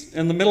ladies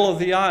in the middle of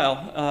the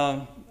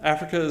aisle.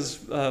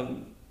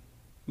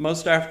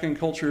 Most African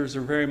cultures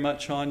are very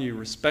much on you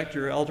respect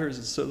your elders,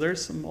 and so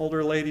there's some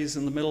older ladies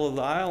in the middle of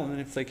the aisle, and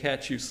if they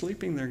catch you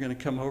sleeping, they're going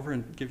to come over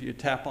and give you a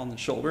tap on the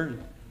shoulder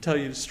and tell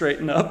you to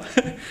straighten up.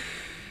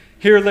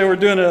 Here they were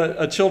doing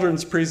a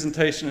children's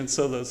presentation, and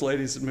so those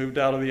ladies had moved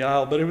out of the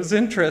aisle. But it was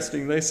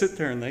interesting. They sit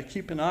there and they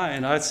keep an eye.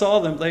 And I saw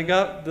them. They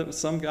got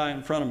some guy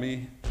in front of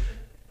me.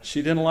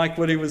 She didn't like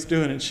what he was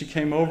doing, and she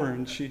came over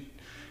and she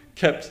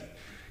kept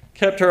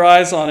her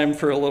eyes on him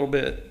for a little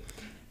bit.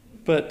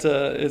 But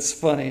it's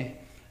funny.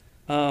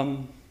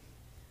 There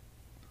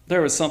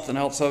was something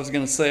else I was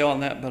going to say on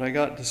that, but I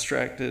got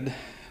distracted.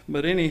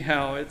 But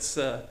anyhow, it's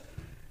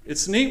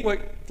neat what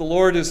the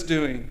Lord is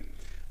doing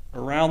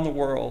around the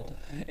world.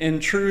 In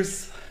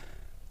truth,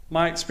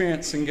 my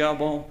experience in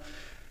Gabon,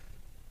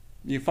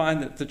 you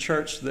find that the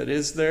church that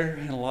is there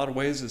in a lot of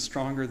ways is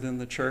stronger than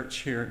the church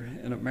here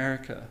in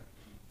America.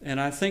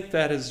 And I think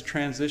that is a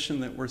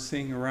transition that we're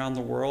seeing around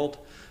the world.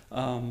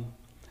 And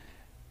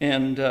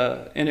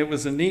it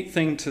was a neat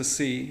thing to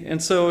see.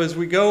 And so as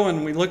we go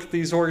and we look at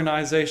these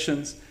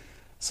organizations,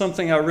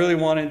 something I really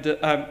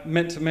I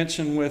meant to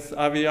mention with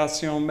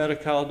Aviation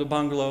Médicale de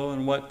Bangalo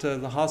and what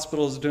the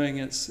hospital is doing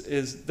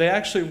is they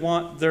actually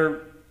want,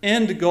 their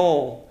end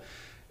goal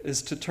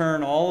is to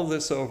turn all of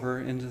this over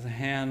into the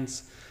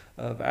hands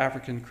of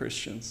African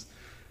Christians.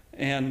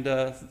 And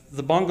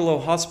the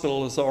Bangalo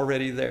Hospital is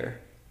already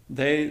there.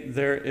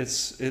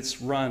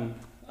 It's run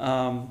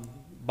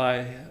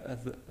by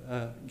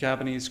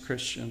Gabonese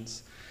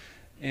Christians.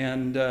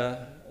 And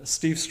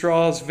Steve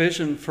Straw's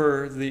vision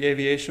for the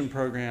aviation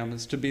program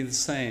is to be the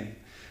same.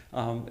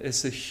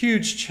 It's a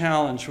huge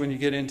challenge when you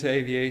get into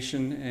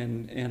aviation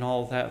and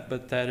all that,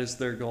 but that is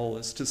their goal,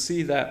 is to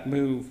see that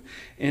move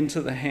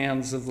into the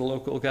hands of the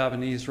local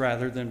Gabonese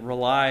rather than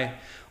rely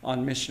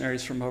on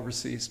missionaries from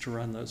overseas to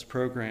run those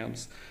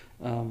programs.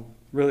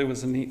 Really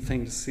was a neat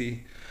thing to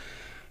see.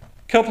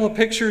 A couple of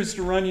pictures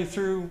to run you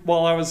through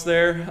while I was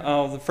there.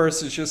 The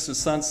first is just a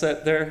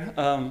sunset there.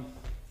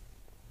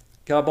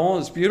 Gabon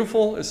is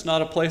beautiful. It's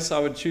not a place I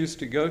would choose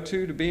to go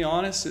to be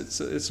honest.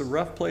 It's a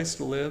rough place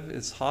to live.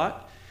 It's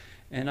hot.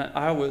 And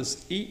I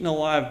was eaten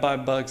alive by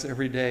bugs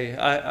every day.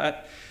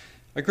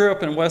 I grew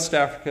up in West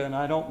Africa, and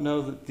I don't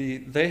know that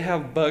they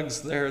have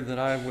bugs there that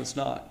I was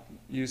not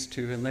used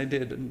to. And they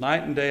did.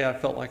 Night and day, I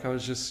felt like I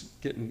was just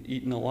getting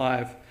eaten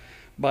alive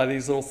by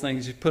these little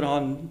things. You put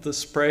on the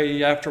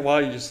spray, after a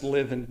while you just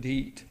live in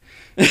DEET.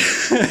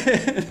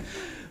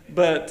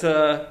 But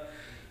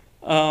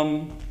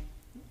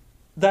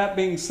that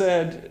being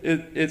said,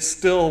 it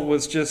still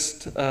was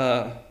just,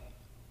 it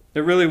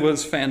really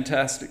was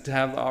fantastic to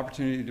have the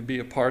opportunity to be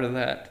a part of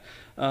that.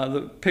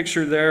 The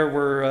picture there,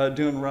 we're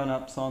doing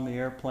run-ups on the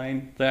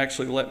airplane. They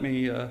actually let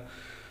me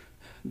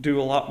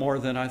do a lot more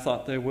than I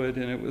thought they would,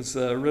 and it was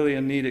really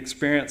a neat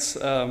experience.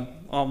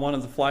 On one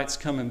of the flights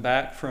coming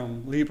back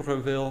from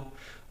Libreville,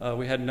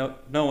 we had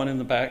no one in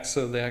the back,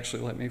 so they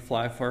actually let me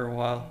fly for a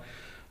while.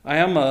 I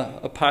am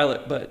a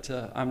pilot, but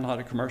I'm not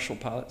a commercial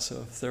pilot,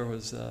 so if there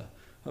was a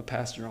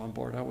passenger on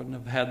board, I wouldn't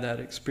have had that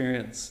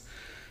experience.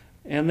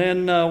 And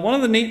then one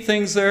of the neat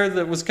things there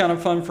that was kind of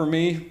fun for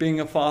me, being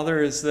a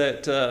father, is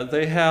that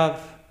they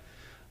have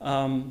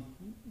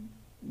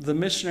the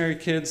missionary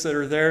kids that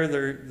are there.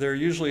 They're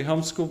usually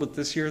homeschooled, but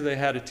this year they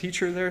had a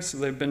teacher there, so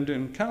they've been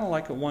doing kind of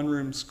like a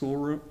one-room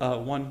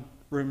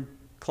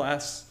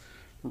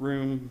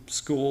classroom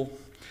school.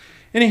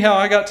 Anyhow,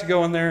 I got to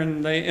go in there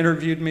and they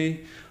interviewed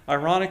me.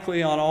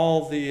 Ironically, on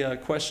all the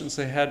questions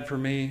they had for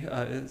me,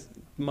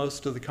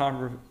 most of the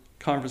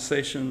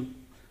conversation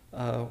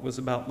was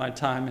about my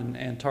time in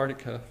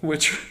Antarctica,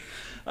 which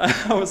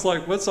I was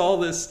like, what's all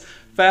this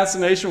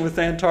fascination with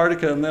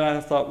Antarctica? And then I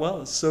thought,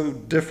 well, it's so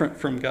different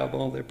from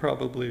Gabon. They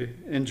probably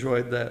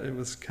enjoyed that. It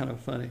was kind of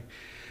funny.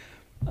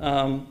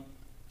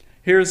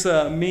 Here's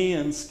me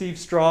and Steve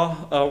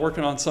Straw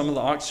working on some of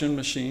the oxygen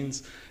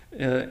machines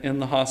in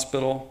the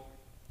hospital.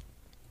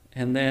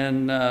 And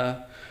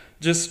then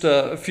just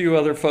a few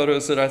other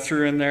photos that I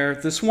threw in there.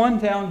 This one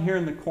down here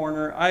in the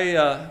corner,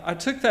 I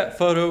took that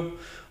photo.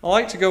 I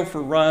like to go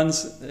for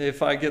runs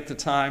if I get the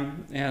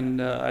time,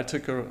 and I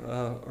took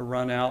a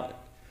run out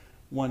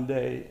one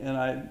day, and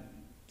I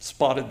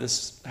spotted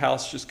this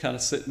house just kind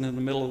of sitting in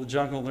the middle of the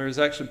jungle. There's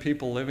actually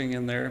people living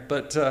in there,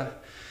 but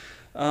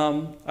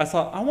I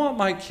thought, I want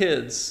my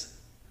kids,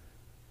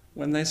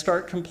 when they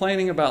start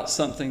complaining about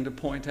something, to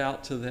point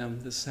out to them,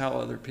 this is how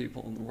other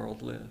people in the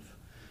world live.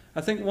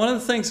 I think one of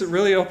the things that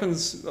really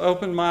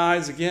opened my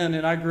eyes again,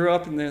 and I grew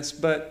up in this,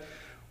 but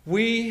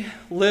we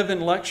live in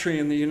luxury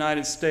in the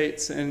United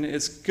States, and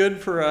it's good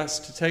for us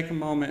to take a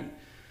moment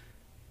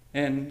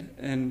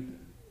and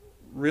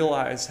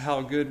realize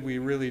how good we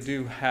really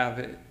do have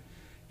it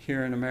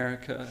here in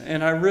America.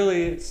 And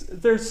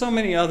there's so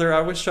many other,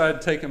 I wish I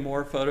had taken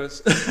more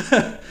photos.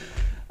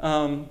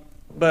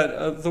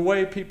 But the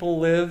way people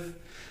live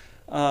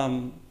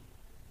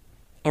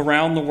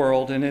around the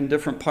world and in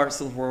different parts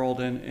of the world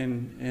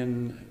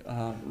in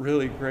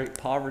really great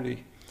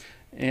poverty.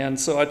 And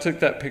so I took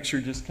that picture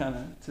just kind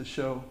of to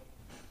show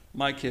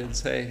my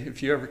kids, hey,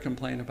 if you ever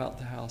complain about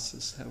the house,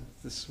 this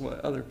is what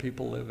other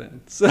people live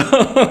in.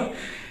 So,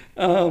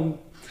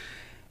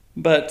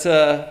 but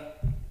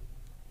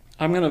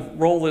I'm going to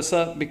roll this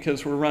up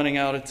because we're running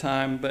out of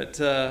time. But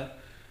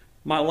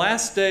my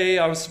last day,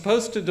 I was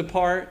supposed to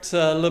depart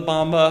La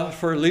Bamba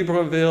for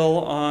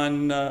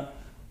Libreville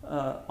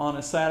on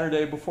a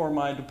Saturday before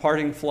my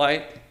departing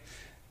flight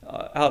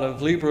out of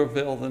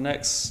Libreville the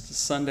next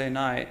Sunday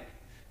night.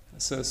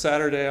 So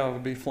Saturday I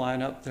would be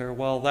flying up there.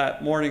 Well,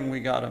 that morning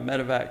we got a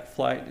medevac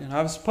flight, and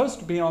I was supposed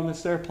to be on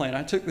this airplane.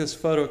 I took this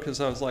photo because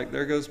I was like,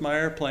 there goes my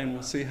airplane.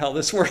 We'll see how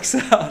this works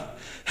out.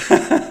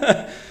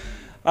 I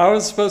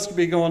was supposed to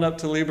be going up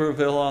to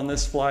Libreville on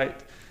this flight,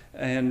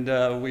 and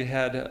we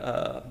had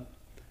a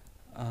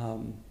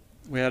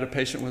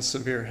patient with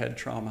severe head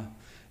trauma.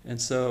 And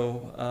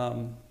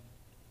so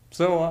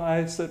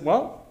I said,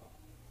 well,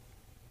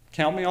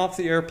 count me off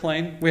the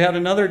airplane. We had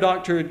another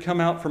doctor who had come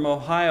out from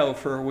Ohio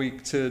for a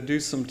week to do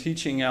some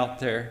teaching out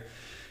there.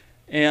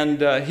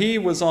 And he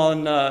was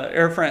on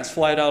Air France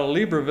flight out of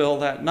Libreville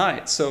that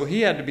night, so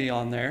he had to be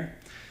on there.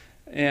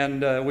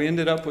 And we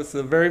ended up with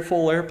a very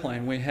full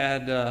airplane. We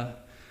had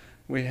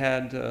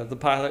the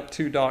pilot,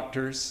 2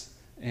 doctors,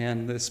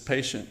 and this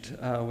patient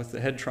with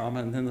the head trauma,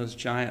 and then those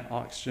giant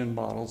oxygen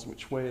bottles,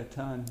 which weigh a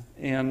ton.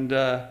 And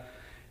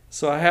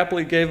so I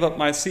happily gave up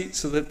my seat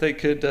so that they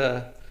could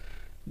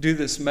do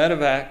this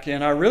medevac.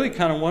 And I really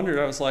kind of wondered,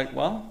 I was like,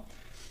 well,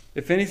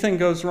 if anything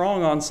goes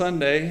wrong on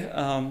Sunday,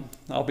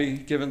 I'll be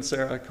giving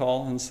Sarah a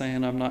call and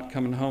saying I'm not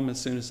coming home as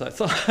soon as I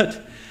thought.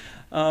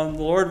 The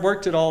Lord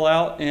worked it all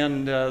out,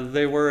 and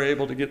they were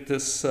able to get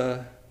this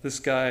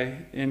guy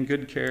in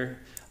good care.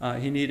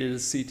 He needed a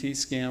CT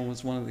scan,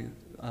 was one of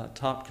the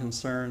top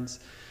concerns.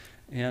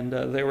 And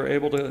they were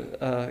able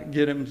to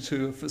get him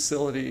to a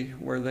facility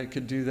where they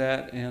could do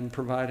that and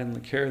provide him the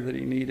care that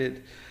he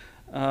needed.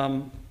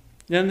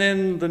 And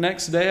then the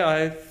next day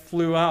I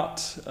flew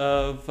out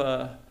of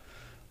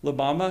La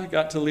Bamba,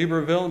 got to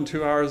Libreville, and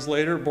 2 hours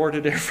later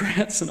boarded Air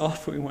France, and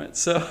off we went.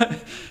 So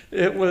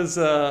it was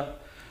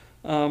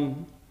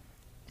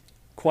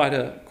quite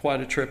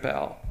a trip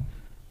out.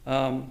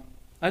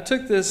 I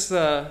took this.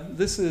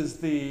 This is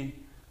the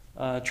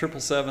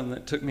 777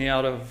 that took me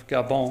out of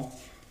Gabon.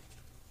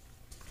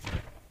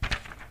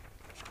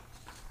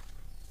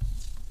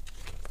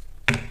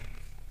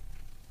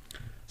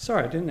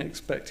 Sorry, I didn't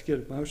expect to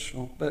get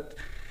emotional, but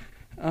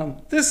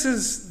this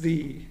is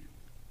the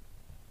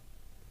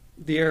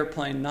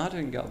airplane not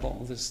in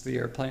Gabon. This is the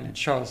airplane in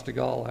Charles de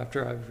Gaulle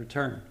after I've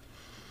returned.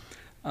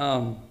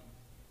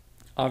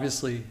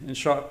 Obviously, in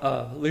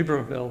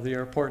Libreville, the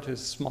airport is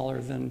smaller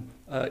than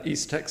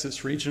East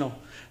Texas Regional.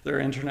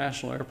 Their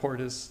international airport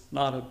is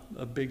not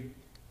a big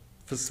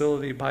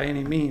facility by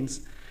any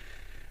means,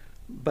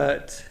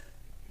 but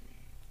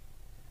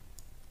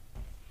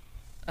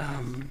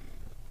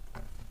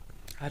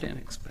I didn't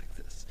expect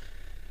this.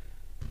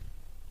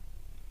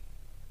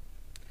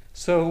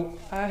 So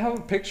I have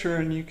a picture,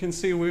 and you can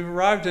see we've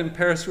arrived in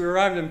Paris. We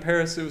arrived in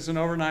Paris. It was an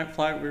overnight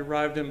flight. We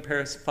arrived in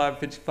Paris at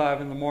 5:55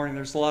 in the morning.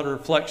 There's a lot of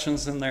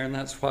reflections in there, and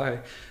that's why I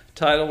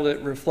titled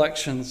it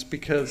Reflections,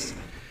 because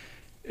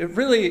it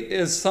really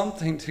is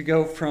something to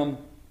go from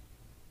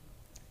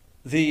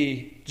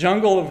the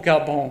jungle of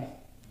Gabon,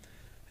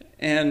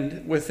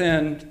 and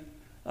within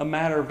a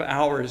matter of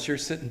hours, you're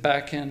sitting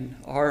back in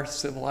our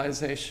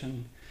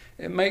civilization.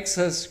 It makes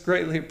us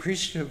greatly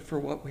appreciative for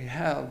what we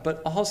have,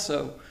 but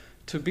also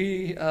to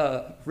be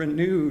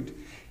renewed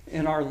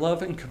in our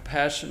love and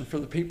compassion for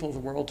the people of the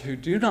world who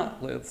do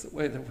not live the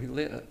way that we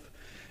live,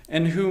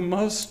 and who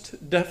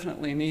most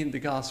definitely need the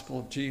gospel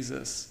of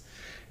Jesus.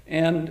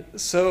 And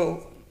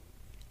so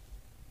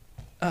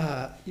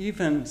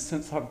even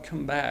since I've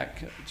come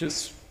back,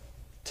 just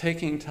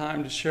taking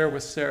time to share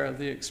with Sarah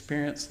the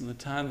experience and the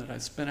time that I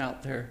spent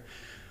out there,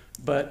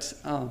 but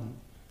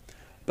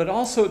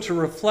also to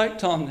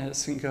reflect on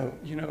this and go,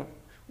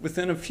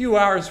 within a few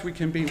hours we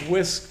can be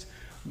whisked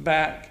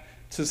back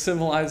to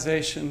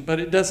civilization, but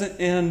it doesn't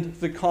end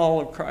the call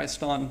of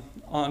Christ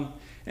on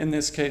in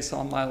this case,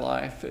 on my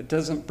life. It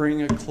doesn't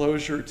bring a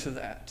closure to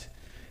that.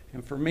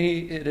 And for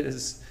me, it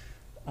is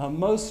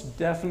most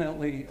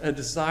definitely a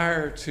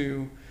desire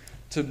to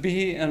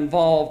be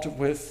involved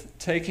with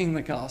taking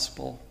the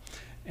gospel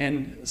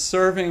and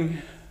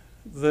serving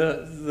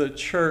the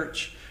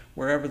church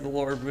wherever the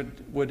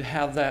Lord would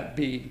have that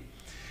be.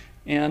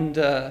 And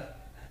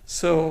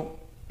so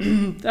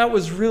that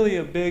was really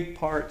a big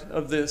part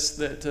of this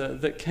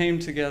that came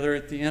together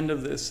at the end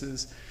of this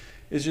is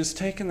just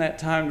taking that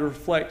time to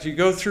reflect.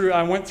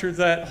 I went through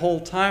that whole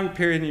time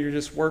period and you're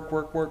just work.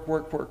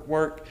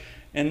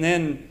 And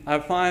then I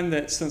find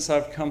that since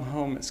I've come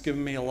home, it's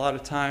given me a lot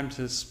of time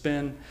to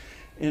spend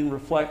in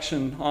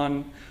reflection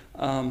on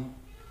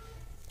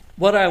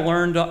what I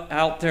learned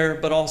out there,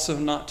 but also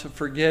not to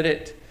forget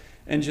it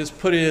and just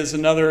put it as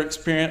another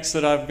experience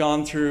that I've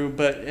gone through,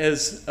 but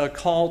as a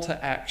call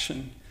to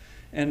action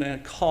and a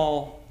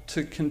call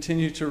to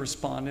continue to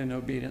respond in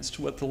obedience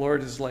to what the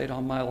Lord has laid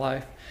on my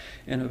life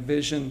and a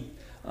vision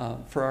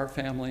for our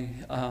family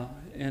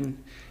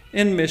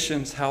in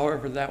missions,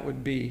 however that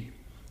would be.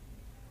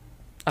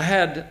 I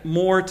had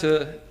more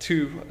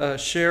to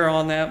share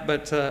on that,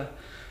 but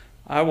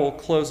I will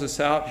close this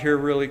out here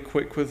really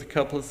quick with a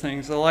couple of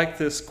things. I like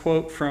this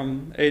quote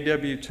from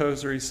A.W.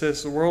 Tozer. He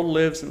says, "The world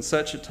lives in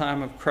such a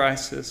time of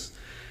crisis.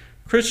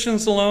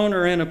 Christians alone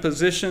are in a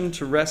position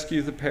to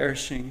rescue the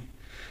perishing.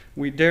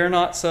 We dare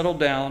not settle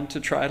down to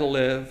try to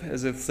live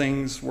as if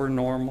things were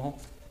normal."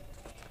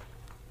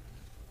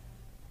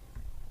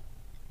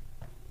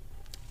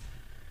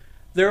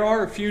 There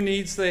are a few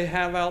needs they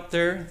have out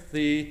there.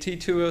 The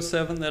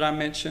T207 that I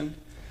mentioned,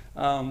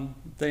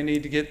 they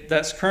need to get,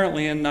 that's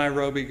currently in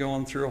Nairobi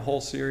going through a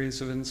whole series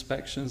of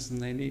inspections,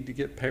 and they need to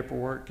get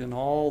paperwork and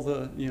all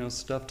the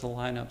stuff to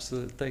line up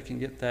so that they can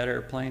get that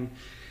airplane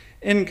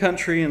in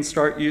country and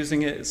start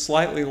using it. It's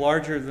slightly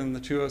larger than the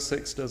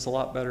 206, does a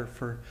lot better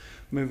for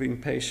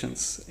moving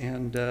patients.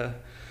 And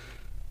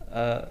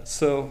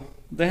so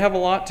they have a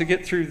lot to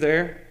get through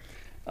there.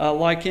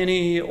 Like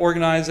any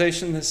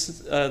organization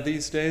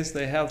these days,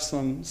 they have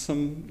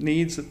some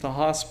needs at the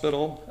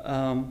hospital.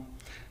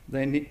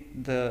 They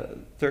need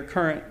their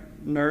current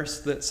nurse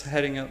that's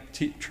heading up,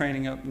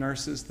 training up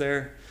nurses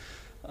there.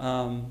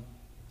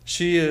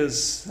 She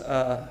is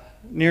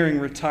nearing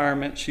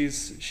retirement.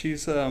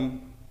 She's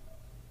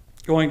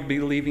going to be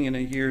leaving in a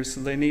year,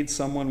 so they need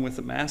someone with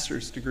a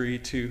master's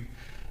degree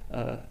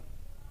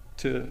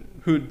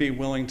who'd be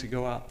willing to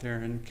go out there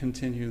and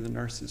continue the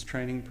nurses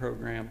training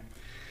program.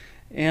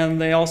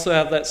 And they also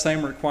have that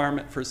same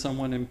requirement for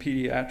someone in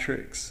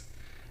pediatrics.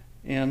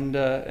 And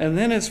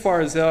then as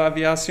far as the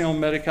Aviación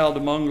Médicale de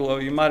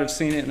Mongolo, you might have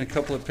seen it in a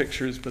couple of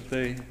pictures, but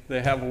they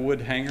have a wood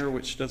hanger,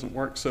 which doesn't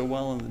work so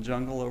well in the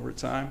jungle over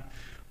time.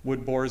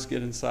 Wood boars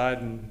get inside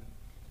and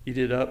eat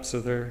it up, so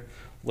they're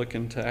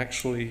looking to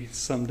actually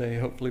someday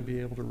hopefully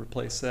be able to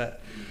replace that.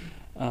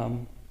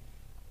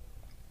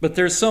 But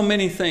there's so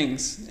many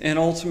things, and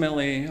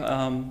ultimately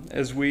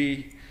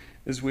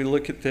as we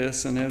look at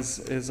this and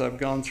as I've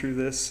gone through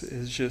this,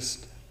 is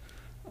just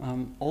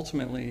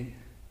ultimately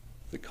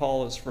the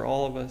call is for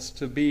all of us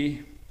to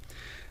be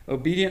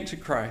obedient to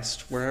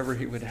Christ wherever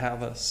he would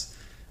have us,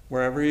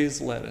 wherever he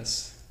has led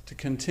us, to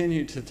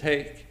continue to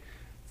take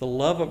the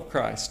love of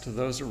Christ to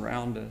those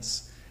around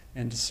us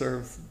and to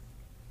serve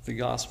the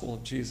gospel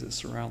of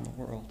Jesus around the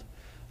world.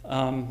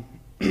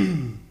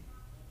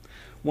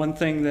 One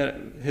thing that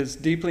has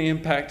deeply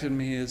impacted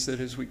me is that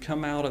as we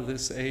come out of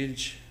this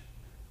age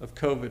of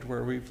COVID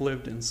where we've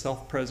lived in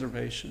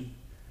self-preservation,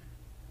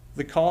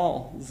 the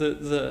call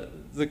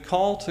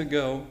to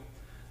go,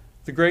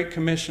 the Great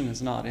Commission has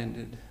not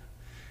ended.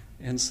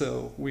 And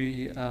so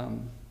we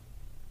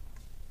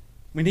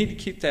need to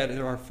keep that at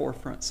our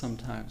forefront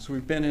sometimes.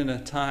 We've been in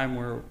a time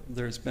where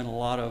there's been a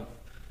lot of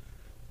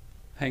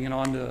hanging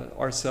on to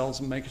ourselves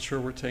and making sure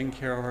we're taking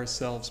care of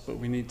ourselves, but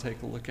we need to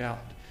take a look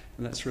out.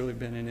 And that's really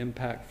been an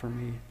impact for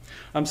me.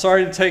 I'm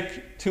sorry to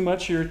take too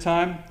much of your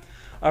time.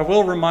 I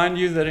will remind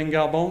you that in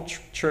Gabon,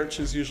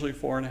 church is usually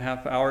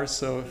 4.5 hours,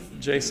 so if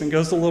Jason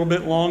goes a little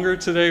bit longer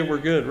today, we're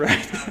good,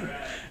 right?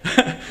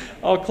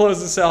 I'll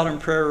close this out in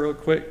prayer real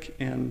quick,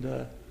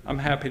 and I'm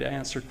happy to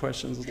answer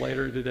questions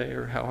later today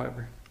or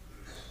however.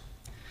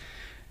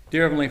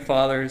 Dear Heavenly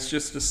Father, it's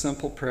just a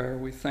simple prayer.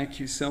 We thank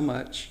you so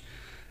much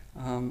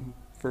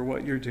for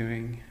what you're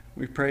doing.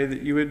 We pray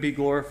that you would be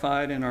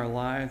glorified in our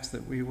lives,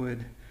 that we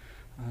would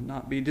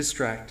not be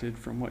distracted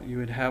from what you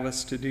would have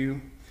us to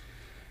do.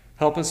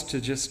 Help us to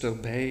just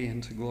obey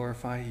and to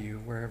glorify you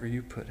wherever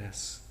you put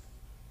us.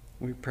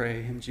 We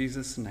pray in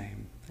Jesus'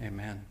 name,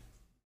 amen.